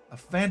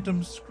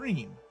phantom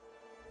scream.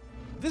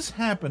 This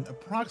happened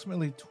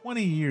approximately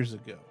 20 years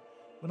ago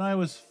when I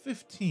was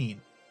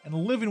 15 and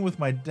living with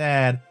my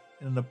dad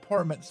in an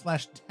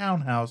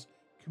apartment/townhouse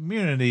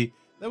community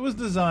that was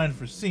designed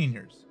for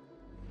seniors.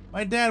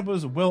 My dad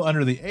was well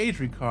under the age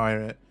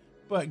requirement,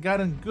 but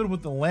got in good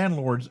with the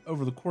landlords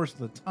over the course of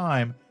the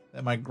time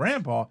that my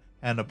grandpa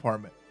had an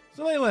apartment,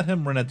 so they let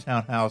him rent a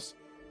townhouse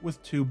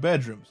with 2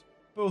 bedrooms,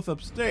 both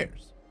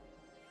upstairs.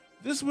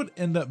 This would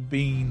end up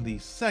being the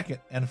second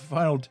and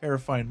final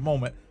terrifying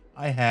moment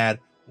I had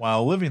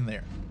while living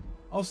there.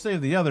 I'll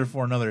save the other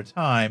for another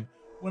time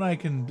when I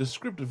can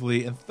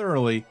descriptively and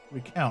thoroughly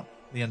recount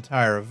the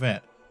entire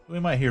event. We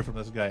might hear from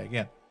this guy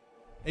again.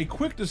 A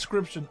quick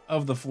description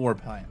of the floor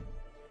plan.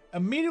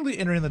 Immediately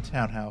entering the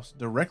townhouse,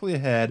 directly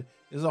ahead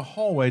is a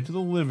hallway to the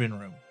living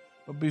room,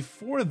 but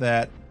before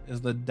that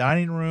is the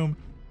dining room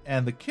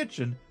and the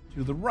kitchen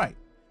to the right.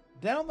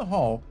 Down the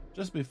hall,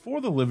 just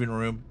before the living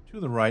room to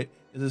the right,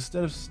 is a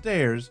set of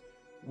stairs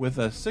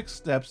with 6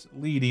 steps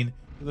leading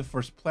to the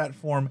first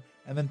platform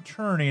and then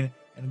turning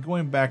and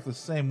going back the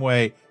same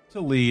way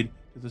to lead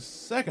to the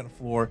second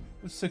floor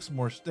with 6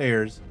 more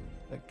stairs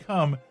that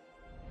come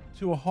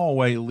to a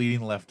hallway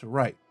leading left to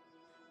right.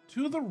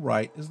 To the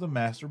right is the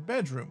master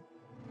bedroom,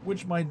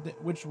 which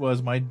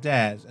was my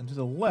dad's, and to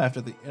the left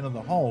at the end of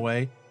the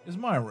hallway is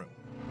my room,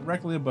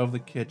 directly above the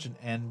kitchen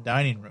and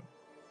dining room,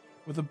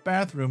 with a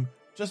bathroom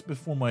just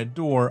before my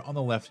door on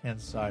the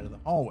left-hand side of the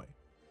hallway.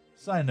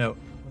 Side note,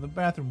 when the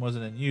bathroom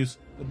wasn't in use,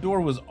 the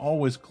door was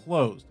always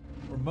closed,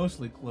 or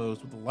mostly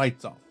closed with the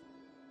lights off.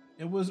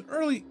 It was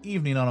early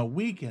evening on a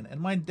weekend,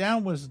 and my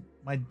dad was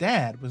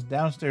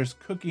downstairs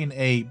cooking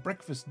a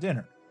breakfast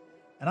dinner,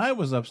 and I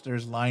was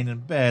upstairs lying in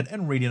bed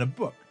and reading a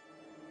book.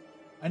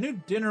 I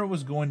knew dinner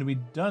was going to be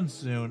done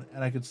soon,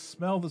 and I could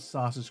smell the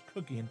sausage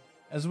cooking,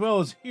 as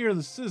well as hear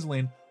the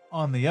sizzling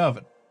on the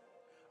oven.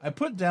 I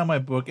put down my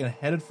book and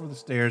headed for the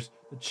stairs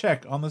to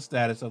check on the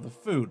status of the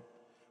food.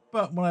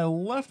 But when I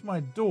left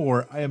my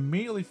door, I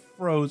immediately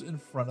froze in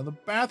front of the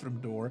bathroom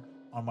door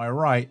on my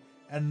right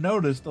and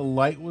noticed the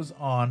light was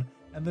on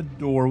and the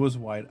door was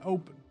wide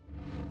open.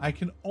 I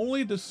can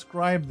only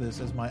describe this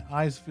as my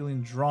eyes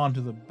feeling drawn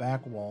to the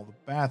back wall of the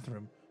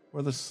bathroom,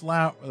 where the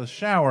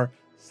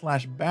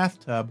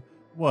shower/bathtub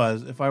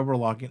was if I were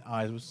locking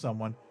eyes with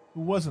someone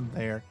who wasn't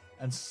there,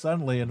 and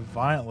suddenly and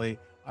violently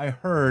I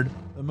heard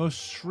the most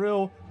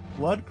shrill,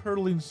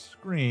 blood-curdling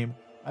scream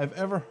I've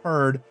ever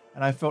heard,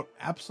 and I felt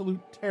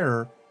absolute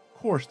terror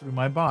course through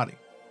my body.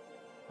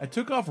 I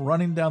took off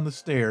running down the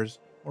stairs,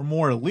 or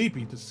more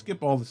leaping to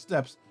skip all the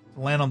steps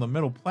to land on the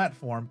middle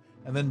platform,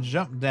 and then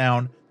jumped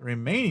down the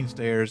remaining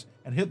stairs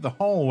and hit the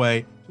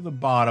hallway to the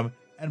bottom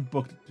and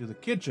booked it to the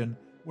kitchen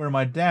where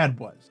my dad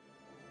was,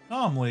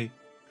 calmly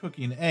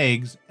cooking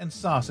eggs and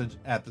sausage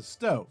at the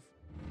stove.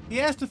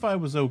 He asked if I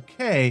was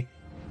okay,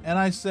 and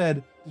I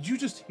said, "Did you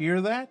just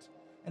hear that?"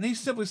 And he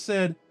simply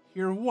said,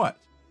 "Hear what?"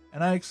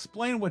 And I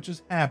explained what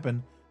just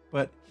happened,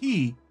 but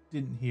he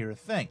didn't hear a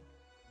thing.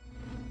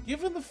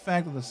 Given the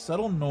fact that the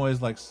subtle noise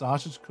like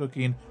sausage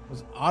cooking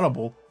was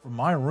audible from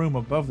my room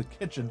above the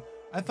kitchen,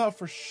 I thought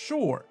for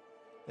sure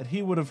that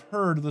he would have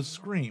heard the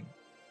scream,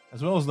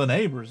 as well as the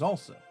neighbors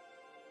also.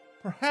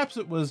 Perhaps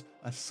it was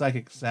a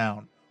psychic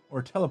sound,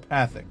 or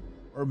telepathic,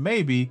 or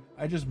maybe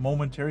I just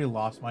momentarily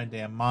lost my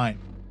damn mind.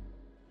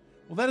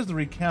 Well, that is the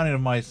recounting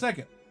of my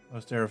second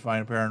most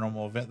terrifying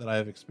paranormal event that I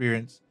have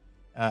experienced.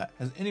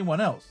 Has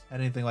anyone else had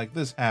anything like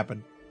this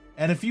happen?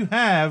 And if you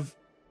have,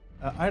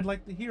 I'd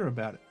like to hear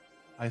about it.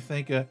 I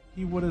think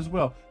he would as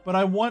well. But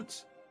I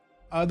want...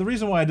 the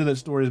reason why I did that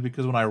story is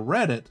because when I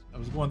read it, I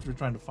was going through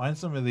trying to find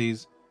some of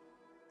these,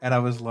 and I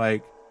was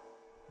like,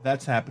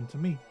 that's happened to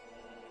me.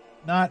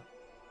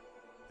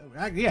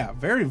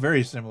 Very,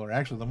 very similar,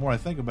 actually, the more I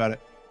think about it.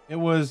 It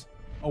was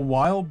a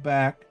while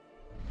back,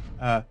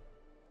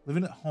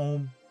 living at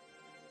home.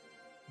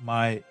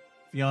 My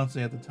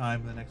fiance at the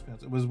time, the next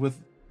fiance, was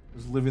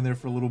living there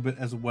for a little bit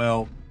as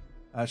well.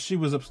 She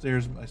was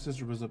upstairs, my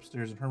sister was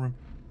upstairs in her room,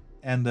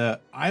 and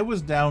I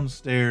was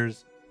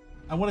downstairs.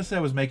 I want to say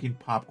I was making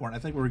popcorn. I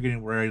think we were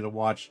getting ready to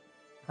watch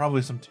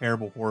probably some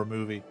terrible horror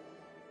movie,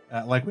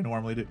 like we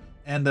normally do.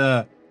 And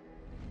I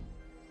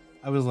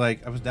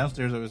was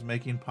downstairs, I was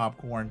making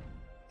popcorn,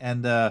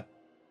 and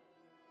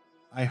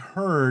I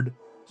heard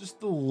just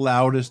the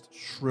loudest,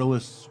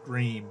 shrillest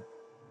scream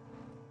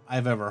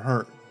I've ever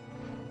heard.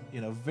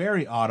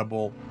 Very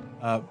audible,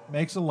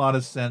 makes a lot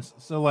of sense.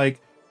 So,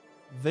 like,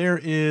 there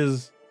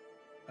is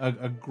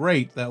a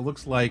grate that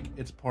looks like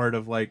it's part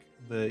of, like,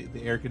 the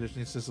air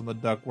conditioning system, the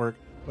ductwork,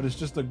 but it's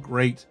just a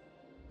grate,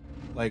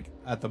 like,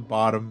 at the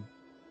bottom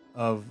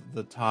of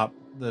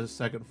the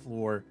second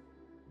floor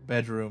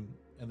bedroom,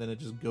 and then it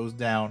just goes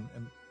down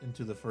and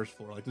into the first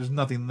floor. Like, there's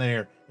nothing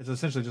there. It's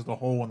essentially just a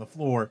hole in the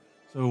floor.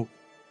 So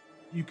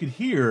you could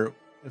hear,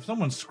 if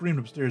someone screamed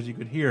upstairs, you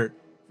could hear it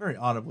very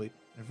audibly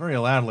and very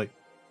loudly.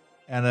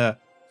 And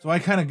so I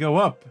kind of go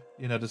up,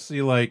 to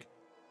see, like,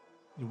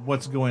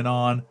 what's going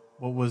on,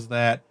 what was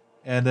that.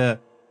 And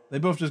They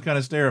both just kind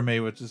of stare at me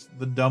with just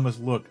the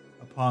dumbest look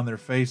upon their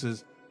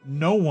faces.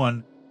 No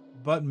one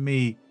but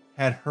me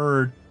had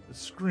heard the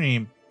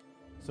scream.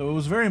 So it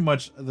was very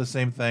much the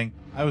same thing.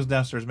 I was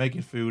downstairs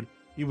making food.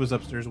 He was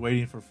upstairs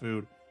waiting for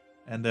food.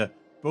 And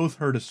both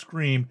heard a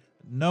scream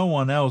no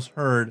one else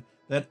heard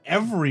that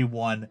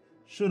everyone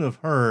should have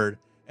heard.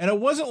 And it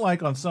wasn't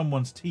like on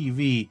someone's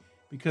TV,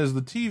 because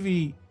the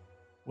TV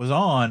was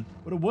on,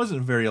 but it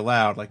wasn't very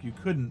loud. Like, you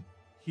couldn't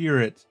hear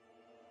it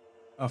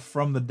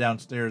from the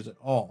downstairs at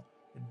all.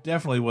 It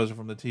definitely wasn't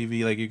from the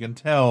TV. Like, you can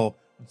tell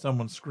when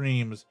someone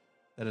screams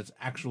that it's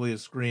actually a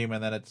scream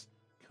and that it's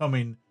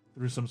coming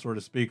through some sort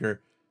of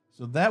speaker.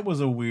 So that was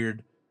a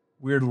weird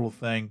little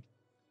thing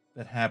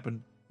that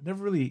happened.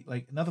 Never really,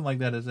 like, nothing like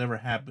that has ever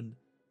happened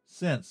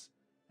since.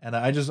 And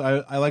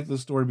I like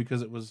this story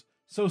because it was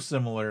so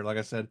similar, like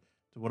I said,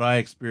 to what I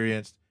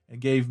experienced, and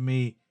gave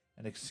me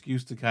an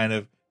excuse to kind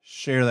of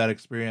share that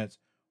experience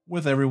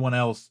with everyone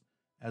else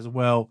as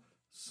well.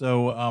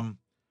 So,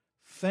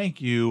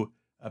 thank you,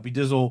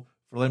 Bedizzle,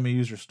 for letting me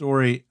use your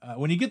story.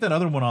 When you get that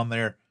other one on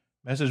there,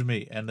 message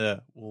me,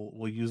 and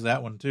we'll use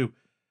that one too.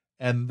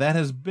 And that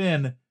has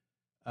been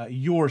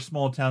your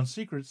Small Town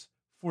Secrets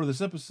for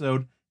this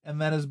episode, and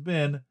that has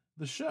been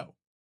the show.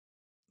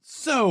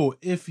 So,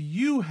 if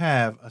you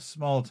have a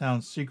small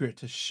town secret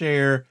to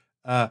share,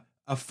 a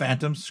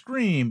phantom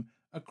scream,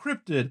 a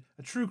cryptid,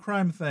 a true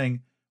crime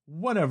thing,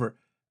 whatever,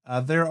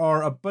 there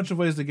are a bunch of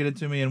ways to get it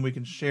to me, and we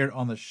can share it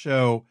on the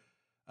show.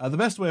 The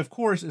best way, of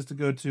course, is to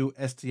go to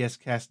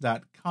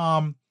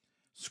stscast.com,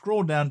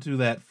 scroll down to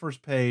that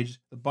first page,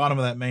 the bottom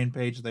of that main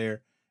page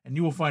there, and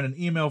you will find an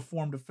email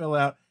form to fill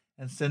out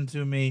and send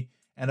to me.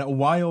 And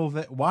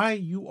while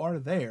you are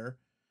there,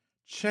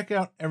 check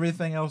out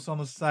everything else on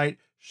the site.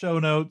 Show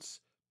notes,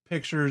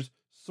 pictures,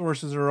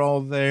 sources are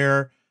all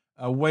there.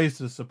 Ways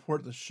to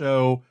support the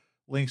show,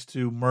 links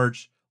to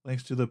merch,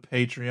 links to the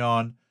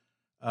Patreon,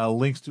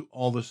 links to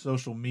all the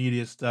social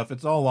media stuff.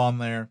 It's all on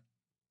there.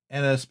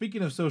 And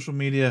speaking of social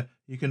media,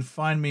 you can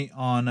find me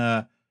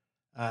on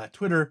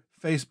Twitter,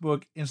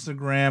 Facebook,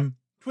 Instagram.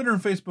 Twitter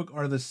and Facebook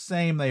are the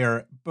same. They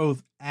are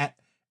both at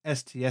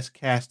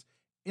STScast.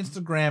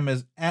 Instagram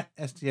is at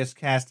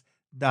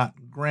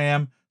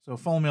stscast.gram. So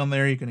follow me on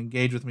there. You can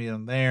engage with me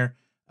on there.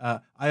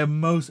 I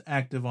am most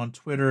active on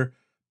Twitter,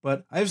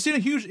 but I've seen a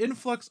huge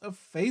influx of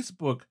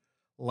Facebook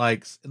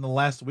likes in the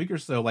last week or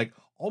so, like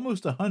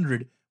almost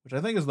 100, which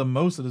I think is the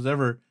most that has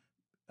ever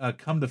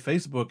come to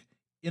Facebook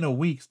in a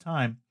week's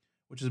time,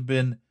 which has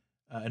been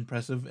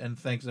impressive, and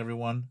thanks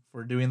everyone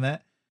for doing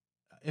that.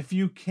 If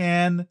you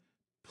can,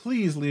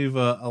 please leave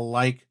a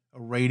like,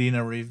 a rating,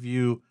 a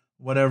review,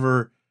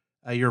 whatever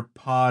your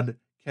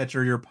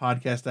podcatcher, your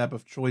podcast app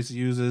of choice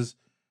uses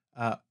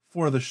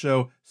for the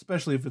show,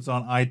 especially if it's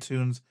on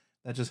iTunes.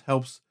 That just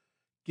helps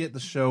get the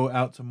show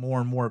out to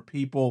more and more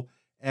people.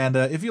 And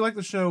if you like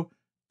the show,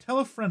 tell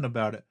a friend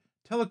about it.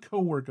 Tell a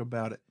coworker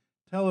about it.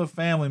 Tell a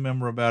family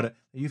member about it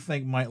that you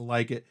think might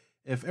like it.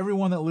 If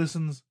everyone that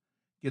listens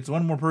gets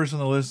one more person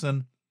to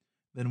listen,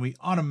 then we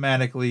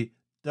automatically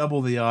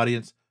double the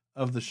audience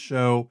of the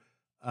show.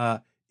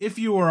 If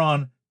you are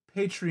on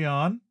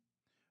Patreon,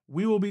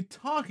 we will be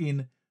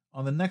talking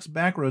on the next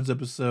Backroads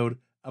episode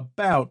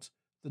about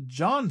the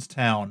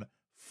Johnstown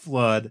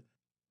flood,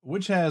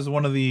 which has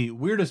one of the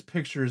weirdest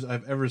pictures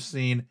I've ever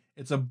seen.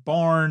 It's a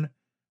barn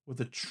with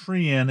a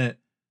tree in it,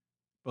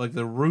 but like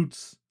the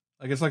roots,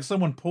 like it's like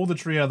someone pulled the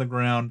tree out of the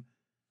ground,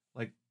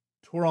 like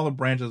tore all the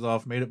branches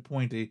off, made it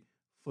pointy,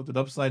 flipped it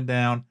upside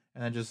down,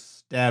 and then just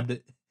stabbed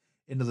it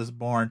into this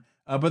barn.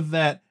 But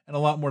that and a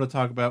lot more to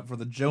talk about for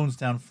the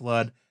Jonestown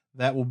flood.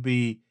 That will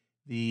be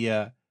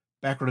the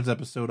Backroads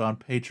episode on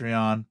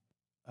Patreon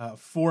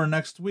for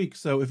next week.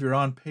 So if you're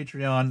on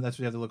Patreon, that's what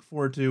you have to look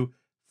forward to.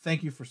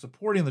 Thank you for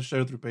supporting the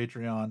show through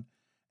Patreon.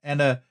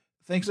 And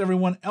thanks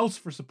everyone else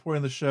for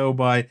supporting the show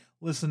by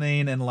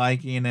listening and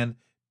liking and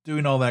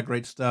doing all that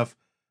great stuff.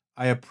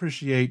 I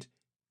appreciate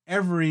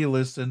every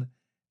listen,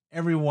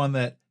 everyone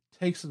that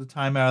takes the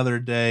time out of their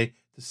day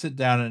to sit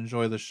down and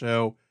enjoy the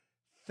show.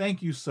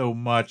 Thank you so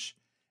much.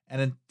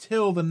 And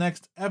until the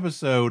next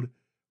episode,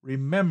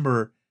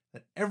 remember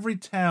that every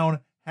town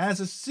has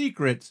a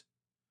secret.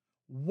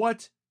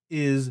 What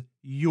is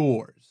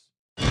yours?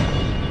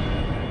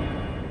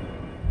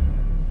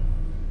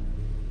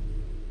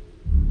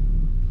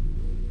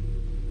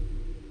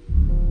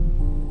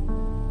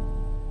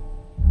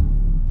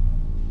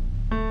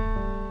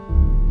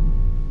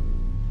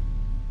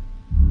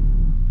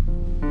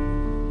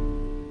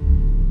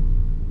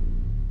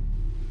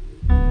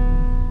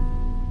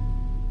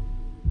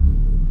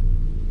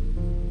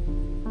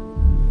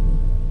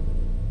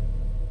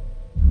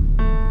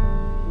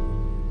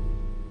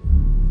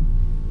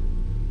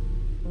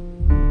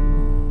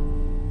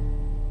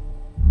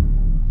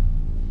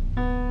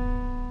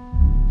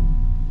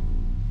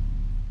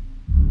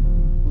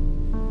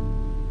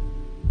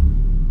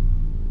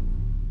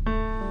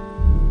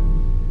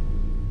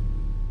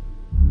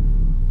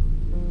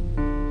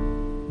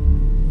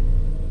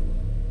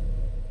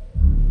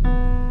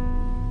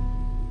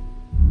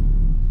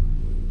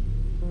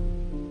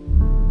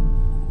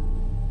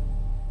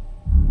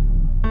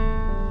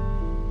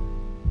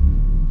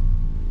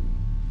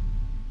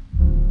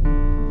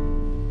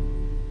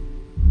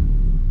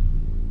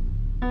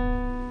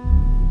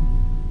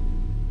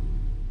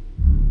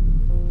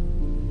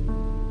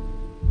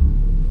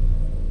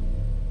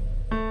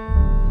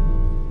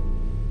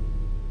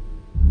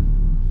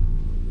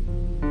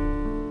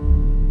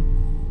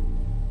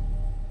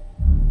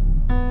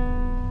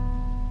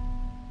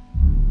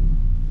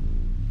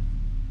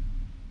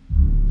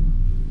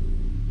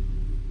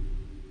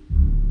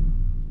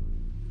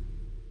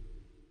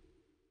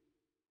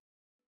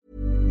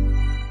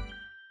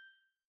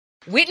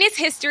 Witness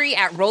history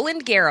at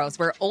Roland Garros,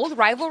 where old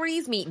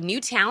rivalries meet new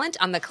talent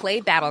on the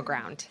clay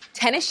battleground.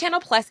 Tennis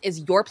Channel Plus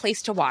is your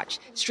place to watch.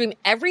 Stream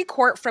every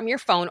court from your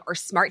phone or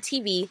smart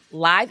TV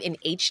live in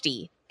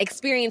HD.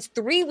 Experience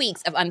 3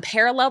 weeks of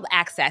unparalleled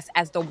access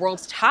as the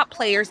world's top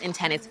players in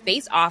tennis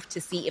face off to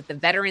see if the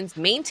veterans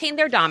maintain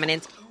their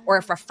dominance or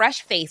if a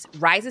fresh face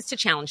rises to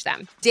challenge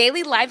them.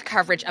 Daily live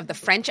coverage of the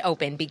French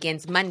Open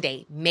begins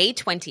Monday, May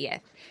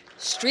 20th.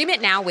 Stream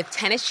it now with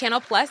Tennis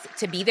Channel Plus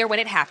to be there when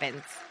it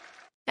happens.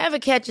 Ever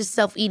catch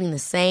yourself eating the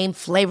same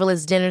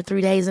flavorless dinner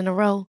 3 days in a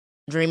row?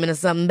 Dreaming of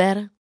something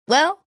better?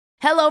 Well,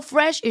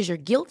 HelloFresh is your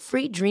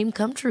guilt-free dream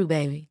come true,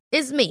 baby.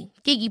 It's me,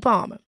 Keke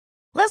Palmer.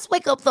 Let's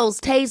wake up those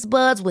taste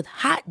buds with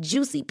hot,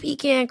 juicy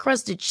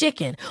pecan-crusted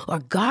chicken or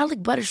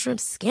garlic butter shrimp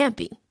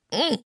scampi.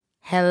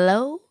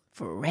 Hello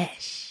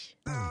Fresh.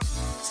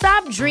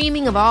 Stop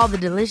dreaming of all the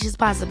delicious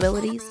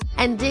possibilities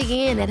and dig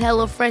in at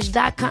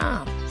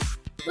HelloFresh.com.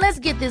 Let's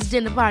get this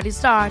dinner party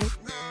started.